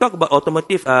 When we talk about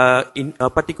automotive,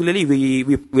 particularly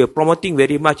we are promoting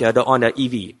very much on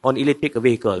EV, on electric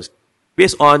vehicles.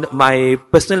 Based on my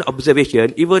personal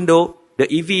observation, even though the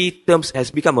EV terms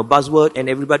has become a buzzword and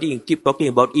everybody keep talking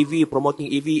about EV,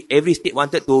 promoting EV, every state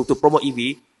wanted to promote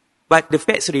EV, but the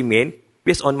facts remain,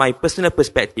 based on my personal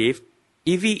perspective,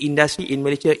 EV industry in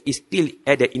Malaysia is still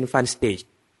at the infant stage.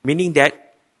 Meaning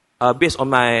that, based on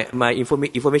my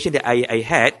information that I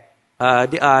had,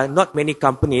 there are not many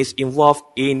companies involved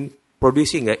in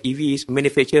producing EVs,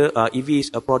 manufacture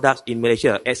EVs products in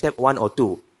Malaysia, except one or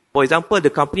two. For example, the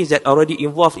companies that are already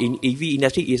involved in EV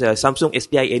industry is Samsung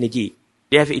SDI Energy.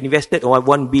 They have invested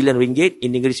 1 billion ringgit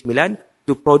in Negeri Sembilan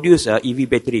to produce EV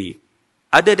battery.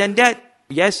 Other than that,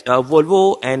 yes,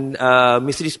 Volvo and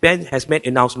Mercedes-Benz has made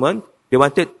announcement. They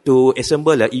wanted to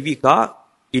assemble an EV car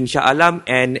in Shah Alam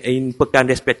and in Pekan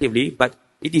respectively, but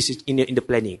it is in the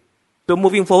planning. So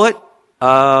moving forward,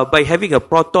 by having a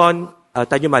Proton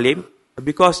Tanjung Malim,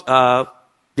 because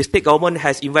the state government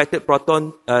has invited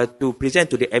Proton to present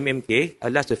to the MMK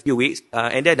last a few weeks,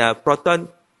 and then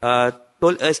Proton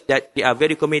told us that they are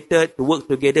very committed to work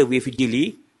together with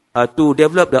Geely to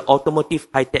develop the Automotive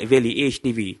High-Tech Valley,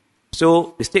 AHTV.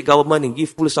 So the state government will give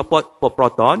full support for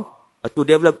Proton to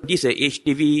develop this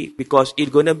HTV because it's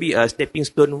going to be a stepping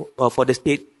stone for the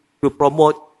state to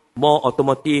promote more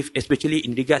automotive, especially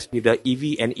in regards with the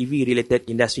EV and EV related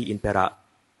industry in Perak.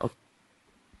 Okay.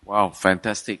 Wow,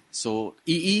 fantastic. So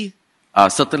EE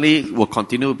certainly will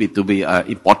continue to be an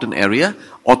important area.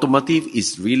 Automotive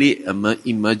is really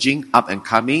emerging, up and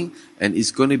coming, and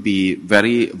it's going to be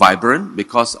very vibrant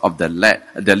because of the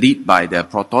lead by the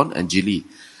Proton and Geely,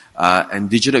 and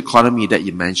digital economy that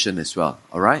you mentioned as well.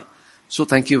 All right. So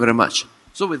thank you very much.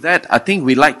 So with that, I think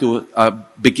we'd like to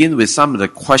begin with some of the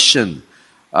question.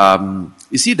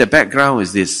 You see, the background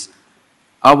is this.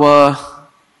 Our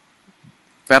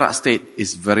Perak State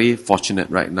is very fortunate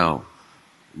right now.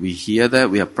 We hear that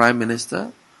we have Prime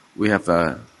Minister, we have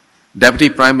a Deputy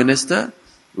Prime Minister,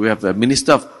 we have a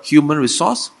Minister of Human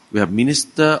Resource, we have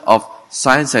Minister of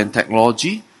Science and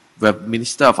Technology, we have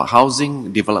Minister of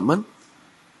Housing Development.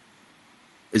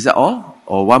 Is that all?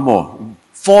 Or one more?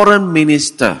 Foreign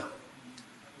Minister.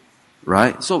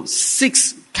 Right? So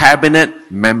 6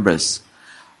 cabinet members.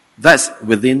 That's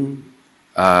within,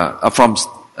 from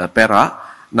Perak.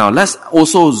 Now let's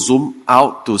also zoom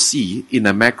out to see in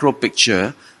a macro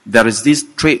picture, there is this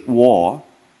trade war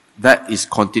that is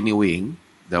continuing,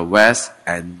 the West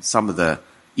and some of the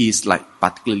East, like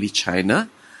particularly China.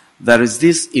 There is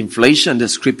this inflation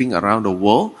that's creeping around the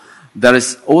world. There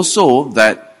is also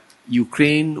that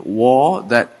Ukraine war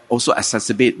that also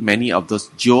exacerbate many of those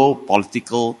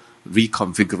geopolitical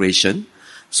reconfiguration.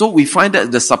 So we find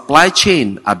that the supply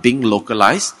chain are being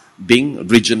localized, being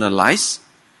regionalized,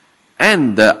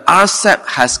 and the RCEP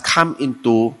has come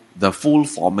into the full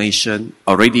formation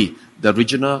already. The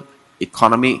regional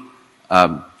economic,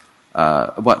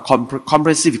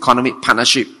 comprehensive economic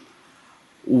partnership.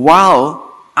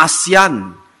 While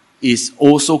ASEAN is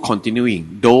also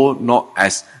continuing, though not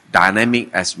as dynamic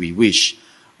as we wish.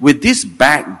 With this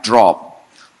backdrop,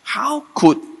 how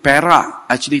could Perak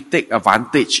actually take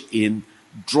advantage in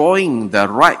drawing the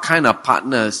right kind of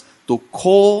partners to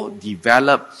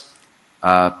co-develop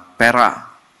Perak,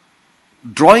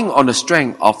 drawing on the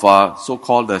strength of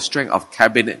so-called the strength of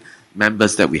cabinet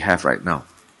members that we have right now?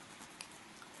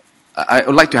 I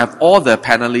would like to have all the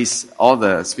panelists, all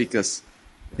the speakers.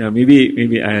 Yeah,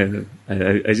 maybe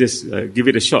I just give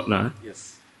it a shot now.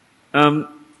 Yes.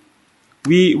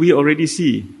 We already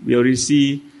see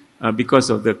because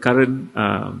of the current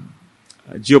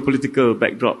geopolitical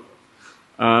backdrop,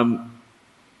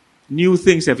 new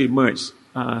things have emerged.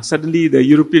 Suddenly, the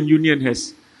European Union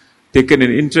has taken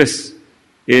an interest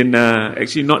in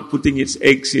actually not putting its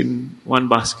eggs in one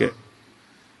basket.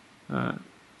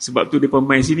 Sebab tu dia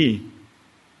pemain sini.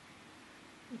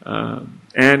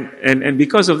 And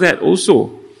because of that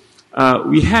also,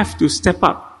 we have to step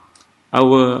up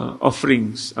our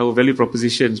offerings, our value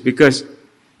propositions, because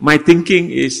my thinking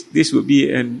is this would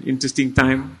be an interesting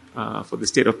time for the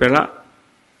state of Perak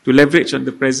to leverage on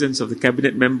the presence of the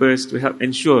cabinet members to help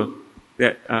ensure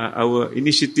that our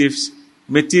initiatives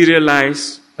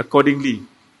materialize accordingly.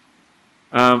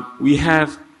 We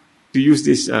have to use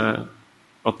this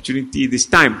opportunity, this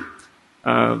time,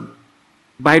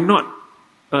 by not,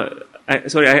 I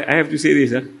have to say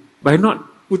this, by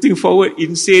not putting forward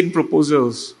insane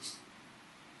proposals.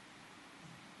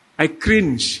 I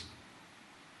cringe,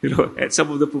 at some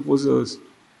of the proposals.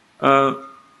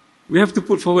 We have to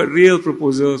put forward real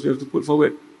proposals. We have to put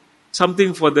forward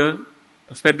something for the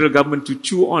federal government to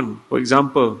chew on. For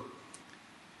example,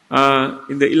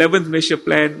 in the 11th Malaysia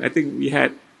Plan, I think we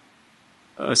had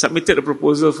submitted a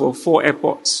proposal for 4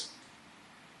 airports.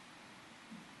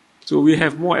 So we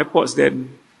have more airports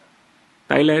than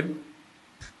Thailand.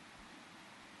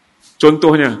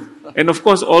 Contohnya. And of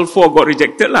course, all 4 got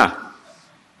rejected lah.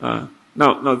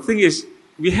 Now the thing is,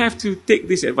 we have to take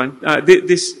this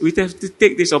we have to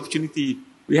take this opportunity.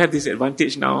 We have this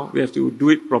advantage now. We have to do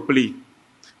it properly.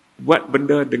 Buat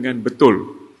benda dengan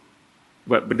betul.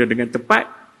 Buat benda dengan tepat.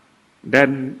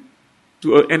 Dan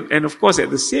and of course at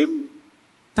the same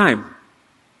time,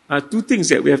 2 things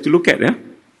that we have to look at.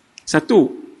 Satu,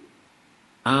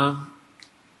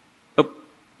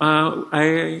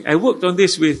 I worked on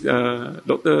this with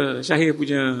Dr. Shahir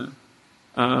punya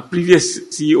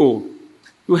previous CEO,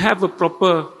 to have a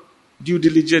proper due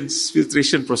diligence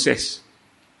filtration process.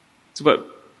 Sebab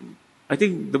I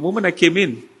think the moment I came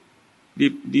in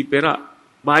di Perak,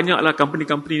 banyaklah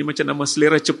company macam nama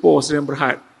Selera Cepor, Sdn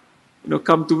Bhd,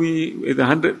 come to me with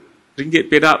RM100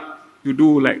 Perak to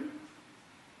do like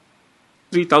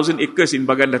 3,000 acres in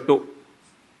Bagan Datuk,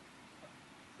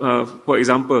 for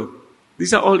example.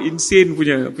 These are all insane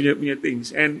punya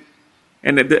things, and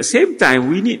at the same time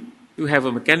we need to have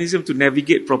a mechanism to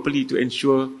navigate properly to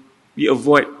ensure we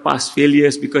avoid past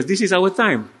failures, because this is our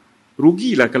time.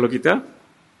 Rugilah kalau kita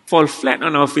fall flat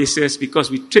on our faces because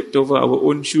we tripped over our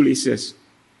own shoelaces.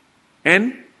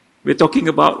 And we're talking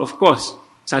about, of course,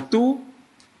 satu,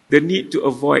 the need to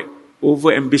avoid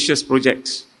over-ambitious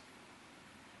projects.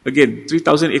 Again,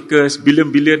 3,000 acres, billion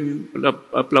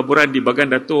pelaburan di Bagan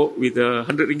Datuk with a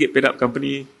RM100 paid up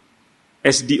company,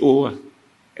 SDO.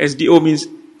 SDO means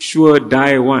sure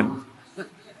die one.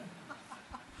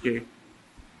 Okay.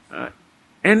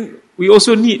 And we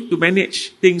also need to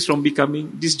manage things from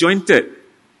becoming disjointed,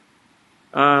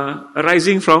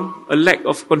 arising from a lack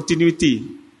of continuity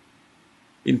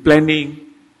in planning,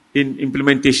 in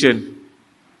implementation.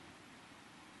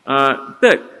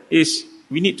 Third is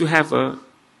we need to have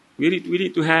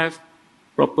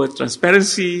proper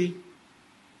transparency,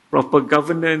 proper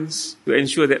governance to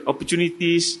ensure that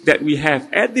opportunities that we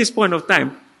have at this point of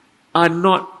time are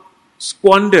not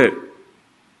squandered,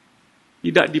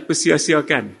 tidak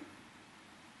dipersia-siakan.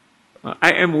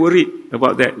 I am worried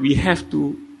about that. We have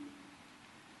to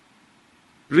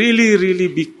really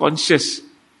be conscious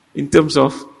in terms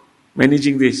of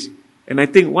managing this. And I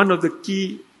think one of the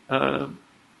key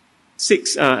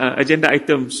 6 agenda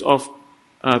items of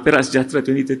Perak Sejahtera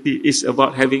 2030 is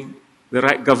about having the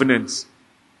right governance.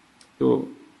 So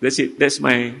that's it. That's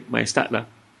my start lah.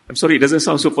 I'm sorry, it doesn't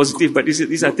sound so positive, but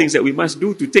these are things that we must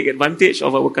do to take advantage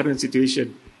of our current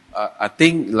situation. I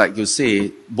think, like you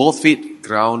say, both feet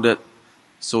grounded,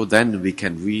 so then we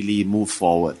can really move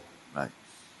forward, right?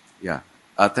 Yeah.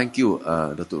 Thank you,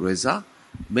 Dr. Reza.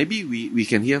 Maybe we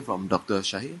can hear from Dr.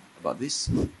 Shahir about this.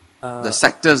 The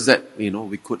sectors that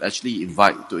we could actually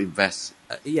invite to invest.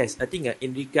 Yes, I think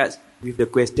in regards with the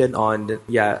question on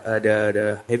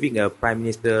the having a prime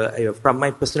minister, from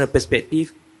my personal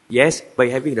perspective, yes, by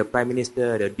having the prime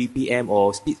minister, the DPM,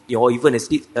 or even a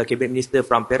state cabinet minister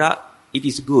from Perak, it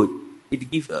is good.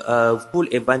 It gives a full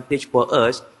advantage for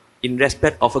us in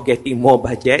respect of getting more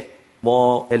budget,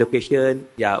 more allocation,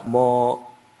 more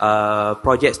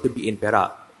projects to be in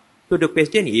Perak. So the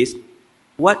question is,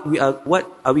 what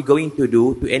are we going to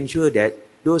do to ensure that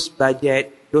those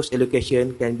budget, those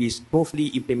allocation can be smoothly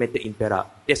implemented in Perak?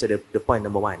 That's the point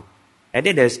number one. And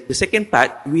then there's the second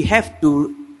part. We have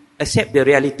to accept the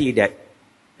reality that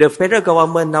the federal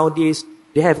government nowadays,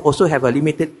 they also have a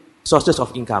limited sources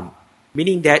of income,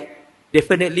 meaning that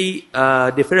definitely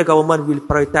the federal government will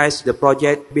prioritize the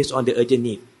project based on the urgent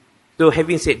need. So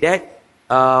having said that,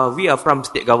 we are from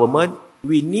state government.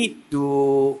 We need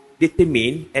to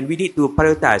determine and we need to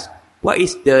prioritize what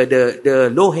is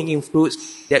the low-hanging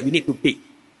fruits that we need to pick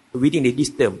within this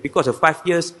term, because of 5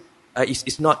 years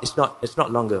it's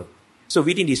not longer. So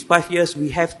within these 5 years, we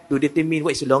have to determine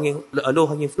what is the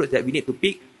low-hanging fruit that we need to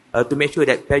pick to make sure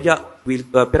that Perak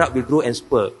will grow and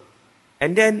spur.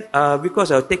 And then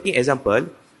because of taking example,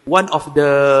 one of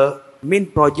the main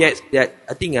projects that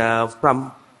I think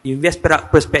from Invest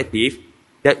Perak perspective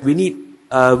that we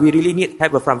really need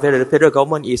help from the federal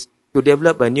government is to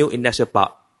develop a new industrial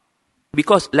park.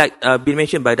 Because like been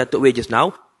mentioned by Datuk Wei just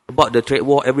now about the trade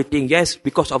war, everything, yes,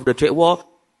 because of the trade war,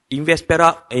 Invest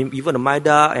Perak and even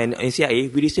MIDA and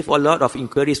NCIA, we received a lot of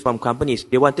inquiries from companies.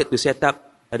 They wanted to set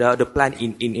up the plant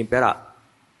in Perak.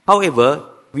 However,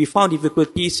 we found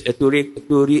difficulties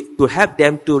to help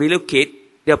them to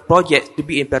relocate their projects to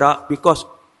be in Perak because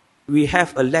we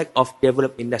have a lack of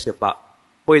developed industrial park.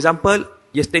 For example,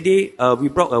 yesterday we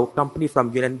brought a company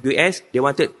from US. They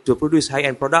wanted to produce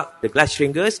high-end product, the glass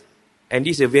shrinkers, and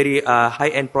this is a very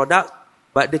high-end product.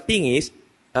 But the thing is,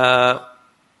 they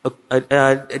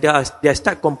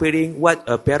start comparing what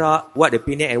Perak, what the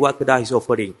Penang, and what Kedah is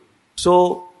offering.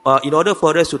 So, in order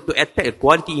for us to attract a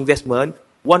quality investment,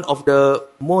 one of the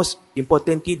most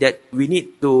important thing that we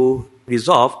need to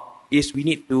resolve is we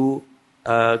need to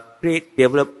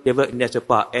develop industrial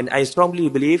park. And I strongly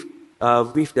believe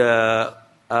with the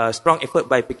strong effort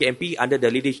by PKMP under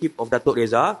the leadership of Datuk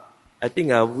Reza, I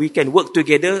think we can work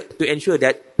together to ensure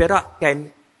that Perak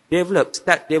can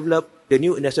start develop the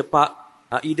new industrial park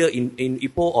either in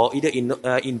Ipoh or either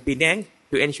in Penang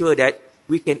to ensure that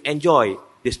we can enjoy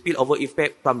the spillover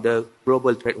effect from the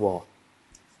global trade war.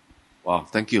 Wow,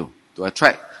 thank you. To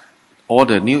attract all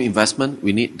the new investment,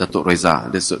 we need Datuk Reza.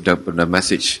 That's the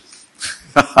message.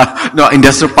 No,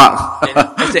 industrial park.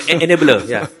 As an enabler,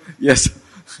 yeah. Yes,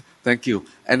 thank you.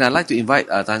 And I'd like to invite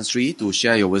Tan Sri to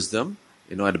share your wisdom,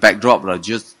 at the backdrop of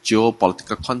just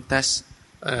geopolitical contest.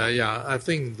 I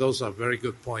think those are very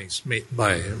good points made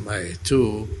by my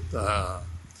two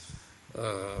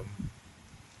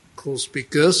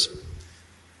co-speakers.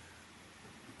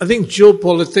 I think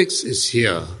geopolitics is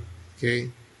here,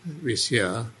 is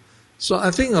here. So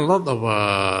I think a lot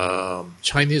of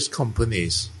Chinese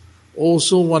companies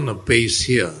also want to base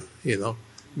here,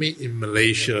 made in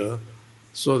Malaysia,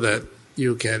 so that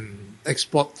you can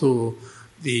export to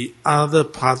the other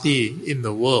party in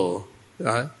the world.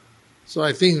 Right? So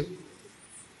I think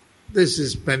this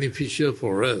is beneficial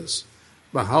for us.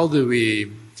 But how do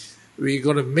we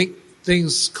got to make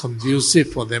things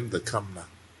conducive for them to come now,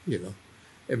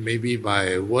 and maybe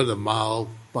by word of mouth,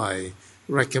 by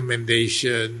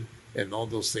recommendation, and all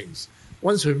those things.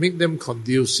 Once we make them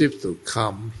conducive to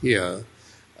come here,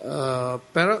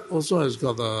 Perak also has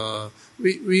got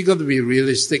we got to be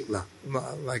realistic lah.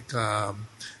 Like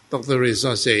Dr.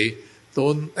 Reza say,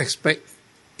 don't expect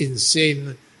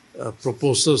insane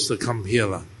proposals to come here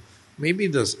lah. Maybe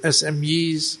the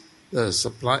SMEs, the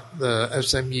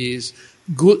SMEs,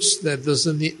 goods that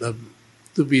doesn't need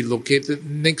to be located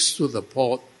next to the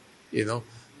port,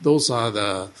 those are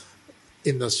the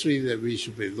industry that we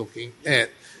should be looking at.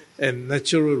 And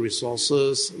natural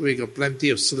resources, we got plenty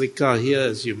of silica here,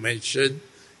 as you mentioned,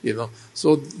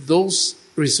 So those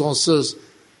resources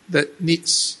that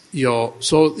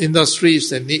industries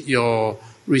that need your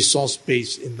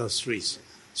resource-based industries.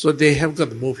 So they have got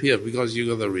to move here because you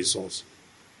got the resource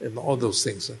and all those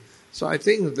things. So I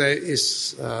think there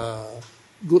is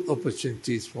good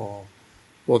opportunities for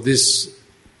this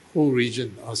whole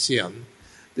region,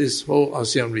 this whole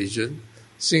ASEAN region.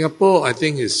 Singapore, I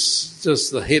think, is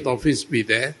just the head office be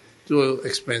there, too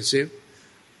expensive.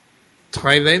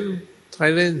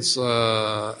 Thailand's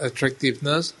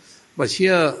attractiveness, but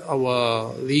here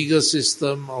our legal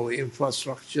system, our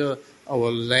infrastructure,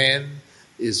 our land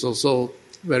is also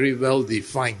very well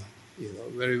defined,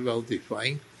 very well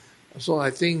defined. So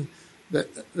I think that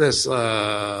there's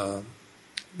a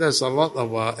lot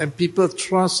of, and people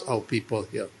trust our people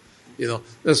here.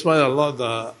 That's why a lot of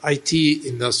the IT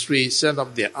industry set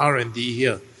up their R&D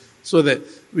here, so that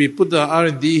we put the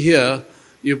R&D here.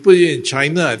 You put it in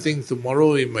China, I think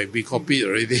tomorrow it might be copied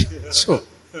already. So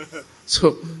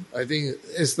I think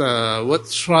it's the word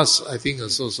trust. I think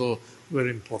is also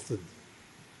very important.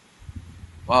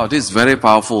 Wow, this is very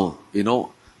powerful.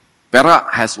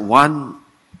 Perak has one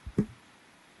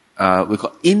we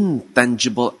call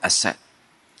intangible asset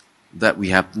that we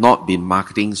have not been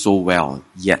marketing so well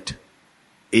yet.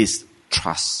 Is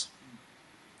trust.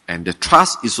 And the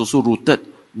trust is also rooted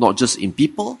not just in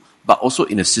people, but also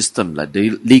in a system, like the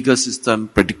legal system,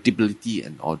 predictability,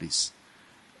 and all this.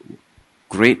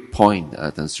 Great point,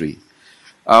 Tan Sri.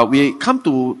 We come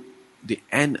to the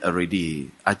end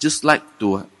already. I'd just like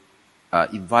to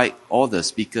invite all the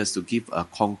speakers to give a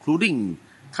concluding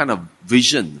kind of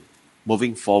vision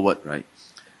moving forward, right?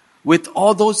 With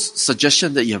all those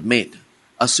suggestions that you have made,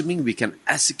 assuming we can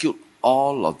execute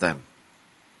all of them.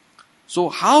 So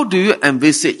how do you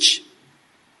envisage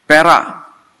Perak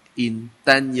in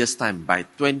 10 years' time, by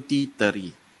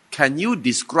 2030? Can you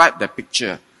describe the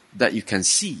picture that you can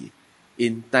see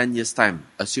in 10 years' time,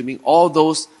 assuming all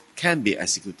those can be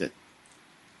executed?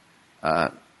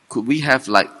 Could we have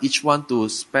each one to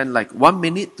spend 1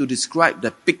 minute to describe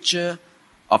the picture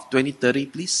of 2030,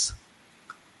 please?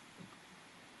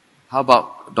 How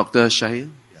about Dr. Shahil?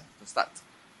 Yeah, to start.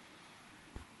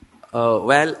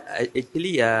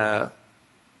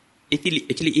 Actually,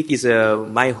 it is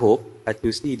my hope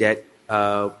to see that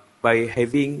by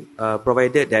having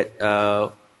provided that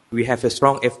we have a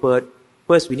strong effort.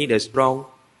 First, we need a strong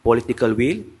political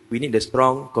will. We need a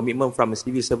strong commitment from a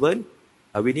civil servant.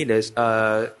 We need a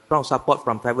strong support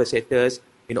from private sectors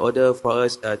in order for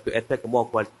us to attract more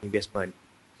quality investment.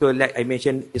 So, like I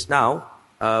mentioned just now,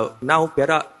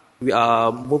 Perak, we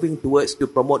are moving towards to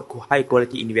promote high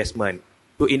quality investment.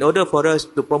 So, in order for us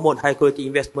to promote high quality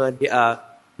investment, there are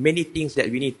many things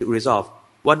that we need to resolve.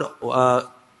 One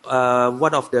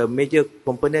of the major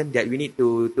components that we need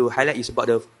to highlight is about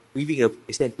the giving of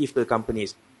incentive to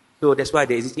companies. So that's why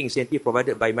the existing incentive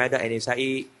provided by MIDA and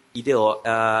SIA, either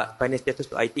finance status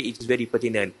to IT, is very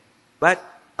pertinent. But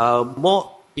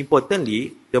more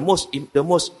importantly, the most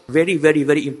very, very,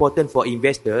 very important for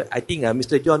investor, I think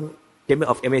Mr. John, Chairman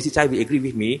of MSCI, will agree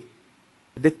with me.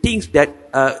 The things that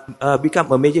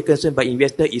become a major concern by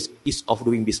investor is ease of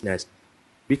doing business.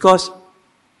 Because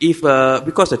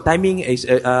the timing is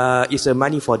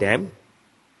money for them,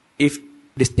 if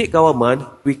the state government,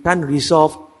 we can't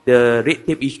resolve the red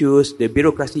tape issues, the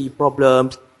bureaucracy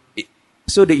problems,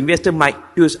 so the investor might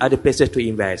choose other places to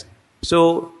invest.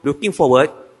 So looking forward,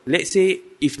 let's say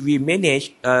if we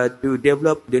manage to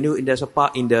develop the new industrial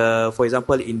park for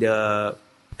example, in the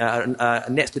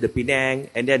next to the Penang,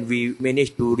 and then we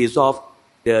manage to resolve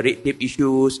the red tape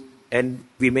issues, and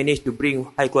we managed to bring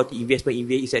high quality investment in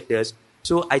various sectors.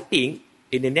 So I think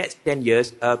in the next 10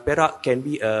 years, Perak can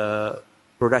be a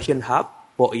production hub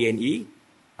for A&E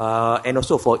and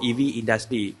also for EV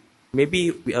industry.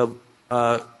 Maybe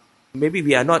maybe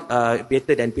we are not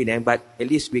better than Penang, but at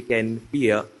least we can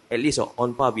be at least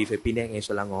on par with Penang and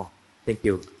Selangor. Thank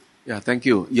you. Yeah, thank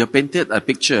you. You painted a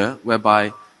picture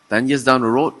whereby 10 years down the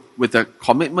road, with the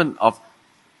commitment of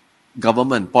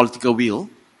government, political will,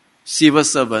 civil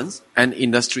servants, and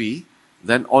industry,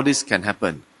 then all this can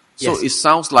happen. So Yes. it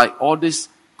sounds like all this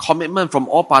commitment from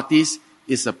all parties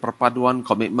is a perpaduan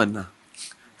commitment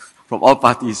from all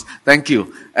parties. Thank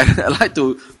you. And I'd like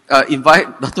to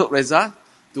invite Dr. Reza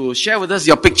to share with us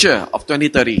your picture of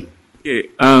 2030.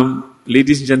 Okay,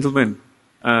 ladies and gentlemen,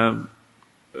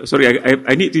 sorry,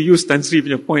 I need to use Tan Sri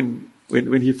punya point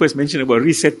when he first mentioned about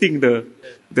resetting the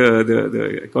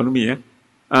economy.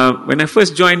 When I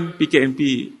first joined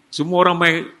PKMP, semua orang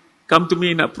mai come to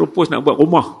me nak propose nak buat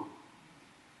rumah.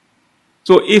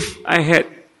 So if I had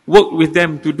worked with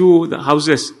them to do the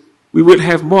houses, we would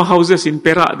have more houses in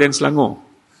Perak than Selangor.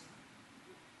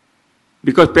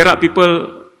 Because Perak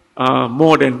people are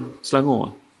more than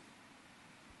Selangor.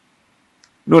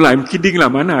 No lah, I'm kidding lah,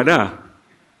 mana ada.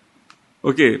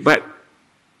 Okay, but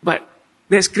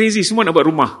that's crazy, semua nak buat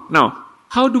rumah. Now,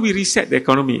 how do we reset the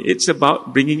economy? It's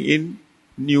about bringing in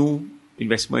new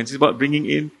investments. It's about bringing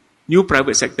in new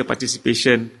private sector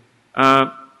participation.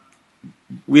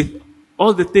 With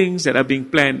all the things that are being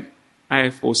planned, I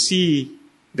foresee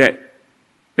that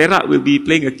Perak will be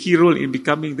playing a key role in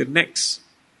becoming the next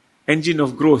engine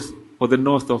of growth for the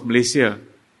north of Malaysia,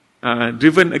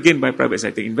 driven again by private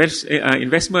sector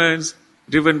investments,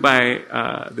 driven by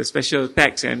the special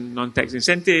tax and non-tax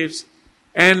incentives,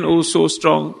 and also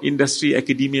strong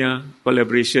industry-academia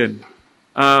collaboration.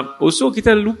 Also,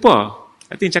 kita lupa,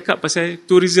 I think, cakap pasal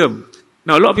tourism.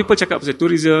 Now, a lot of people cakap pasal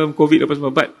tourism, COVID, apa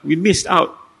semua, but we missed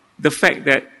out the fact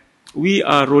that we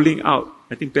are rolling out,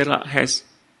 I think Perak has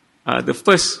the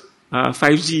first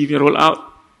 5G roll out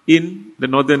in the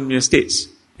northern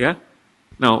states. Yeah.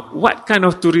 Now, what kind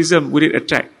of tourism would it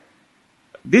attract?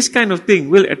 This kind of thing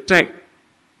will attract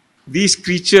these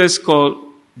creatures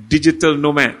called digital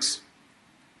nomads.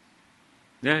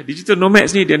 Yeah, digital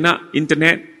nomads ni dia nak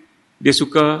internet, dia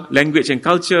suka language and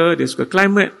culture, dia suka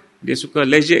climate, dia suka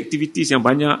leisure activities yang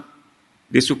banyak,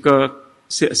 dia suka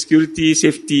security,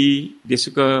 safety, dia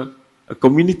suka a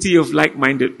community of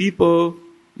like-minded people,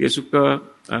 dia suka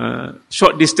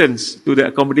short distance to the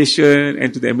accommodation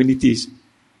and to the amenities.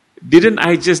 Didn't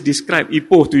I just describe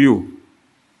Ipoh to you?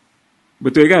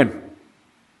 Betul kan?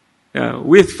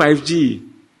 With 5G,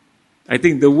 I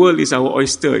think the world is our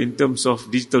oyster in terms of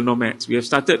digital nomads. We have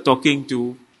started talking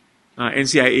to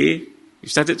NCIA, we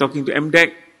started talking to MDEC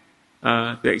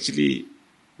to actually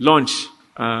launch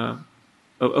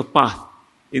a path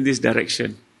in this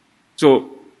direction.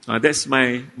 So that's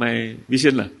my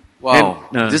vision lah. Wow,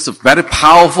 this is a very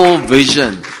powerful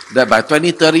vision that by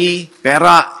 2030,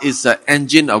 Perak is an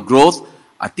engine of growth.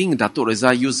 I think Datuk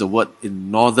Reza used the word in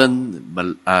northern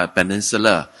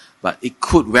peninsula, but it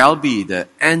could well be the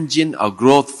engine of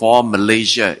growth for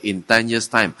Malaysia in 10 years'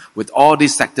 time, with all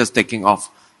these sectors taking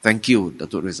off. Thank you,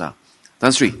 Datuk Reza.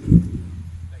 Tan Sri.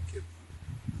 Thank you.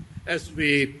 As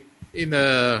we, in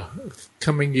the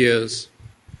coming years,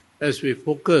 as we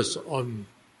focus on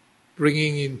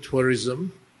bringing in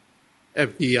tourism,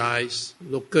 FDIs,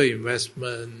 local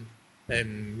investment,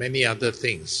 and many other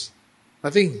things, I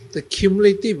think the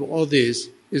cumulative of all this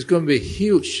is going to be a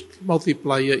huge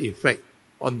multiplier effect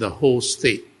on the whole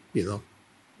state. You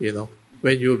know,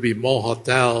 when you will be more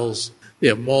hotels,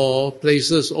 there are more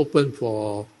places open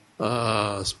for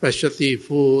specialty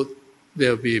food.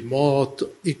 There will be more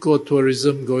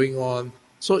eco-tourism going on.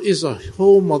 So it's a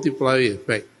whole multiplier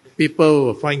effect. People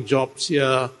will find jobs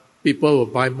here. People will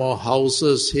buy more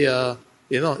houses here.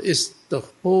 You know, it's the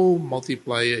whole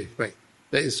multiplier effect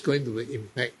that is going to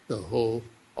impact the whole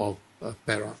of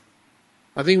Perak.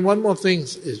 I think one more thing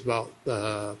is about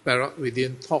Perak we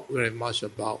didn't talk very much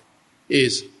about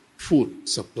is food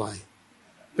supply.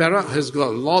 Perak has got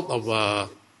a lot of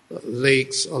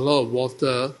lakes, a lot of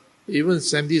water, even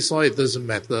sandy soil, it doesn't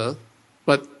matter.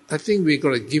 But I think we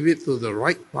got to give it to the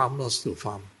right farmers to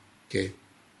farm. Okay,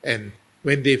 and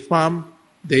when they farm,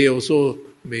 they also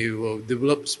will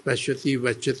develop specialty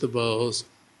vegetables,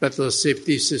 better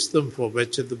safety system for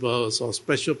vegetables or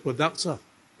special products.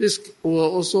 This will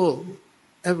also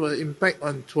have an impact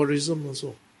on tourism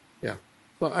also. Yeah.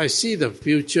 But I see the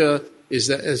future is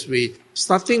that as we,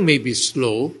 starting may be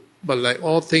slow, but like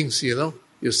all things, you know,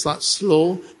 you start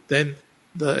slow, then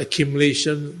the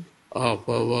accumulation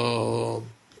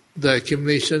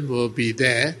will be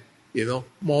there. You know,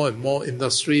 more and more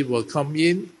industry will come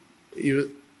in.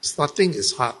 Starting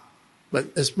is hard,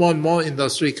 but as more and more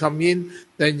industry come in,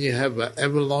 then you have an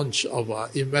avalanche of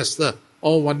investor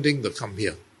all wanting to come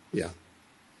here. Yeah.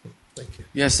 Thank you.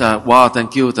 Yes, wow,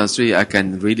 thank you, Tan Sri. I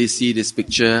can really see this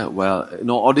picture. Well,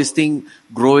 all these things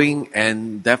growing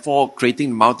and therefore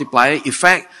creating multiplier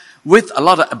effect with a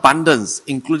lot of abundance,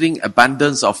 including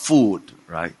abundance of food,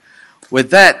 right? With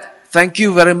that, thank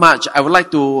you very much. I would like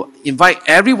to invite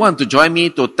everyone to join me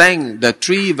to thank the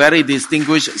three very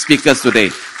distinguished speakers today.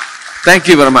 Thank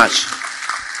you very much.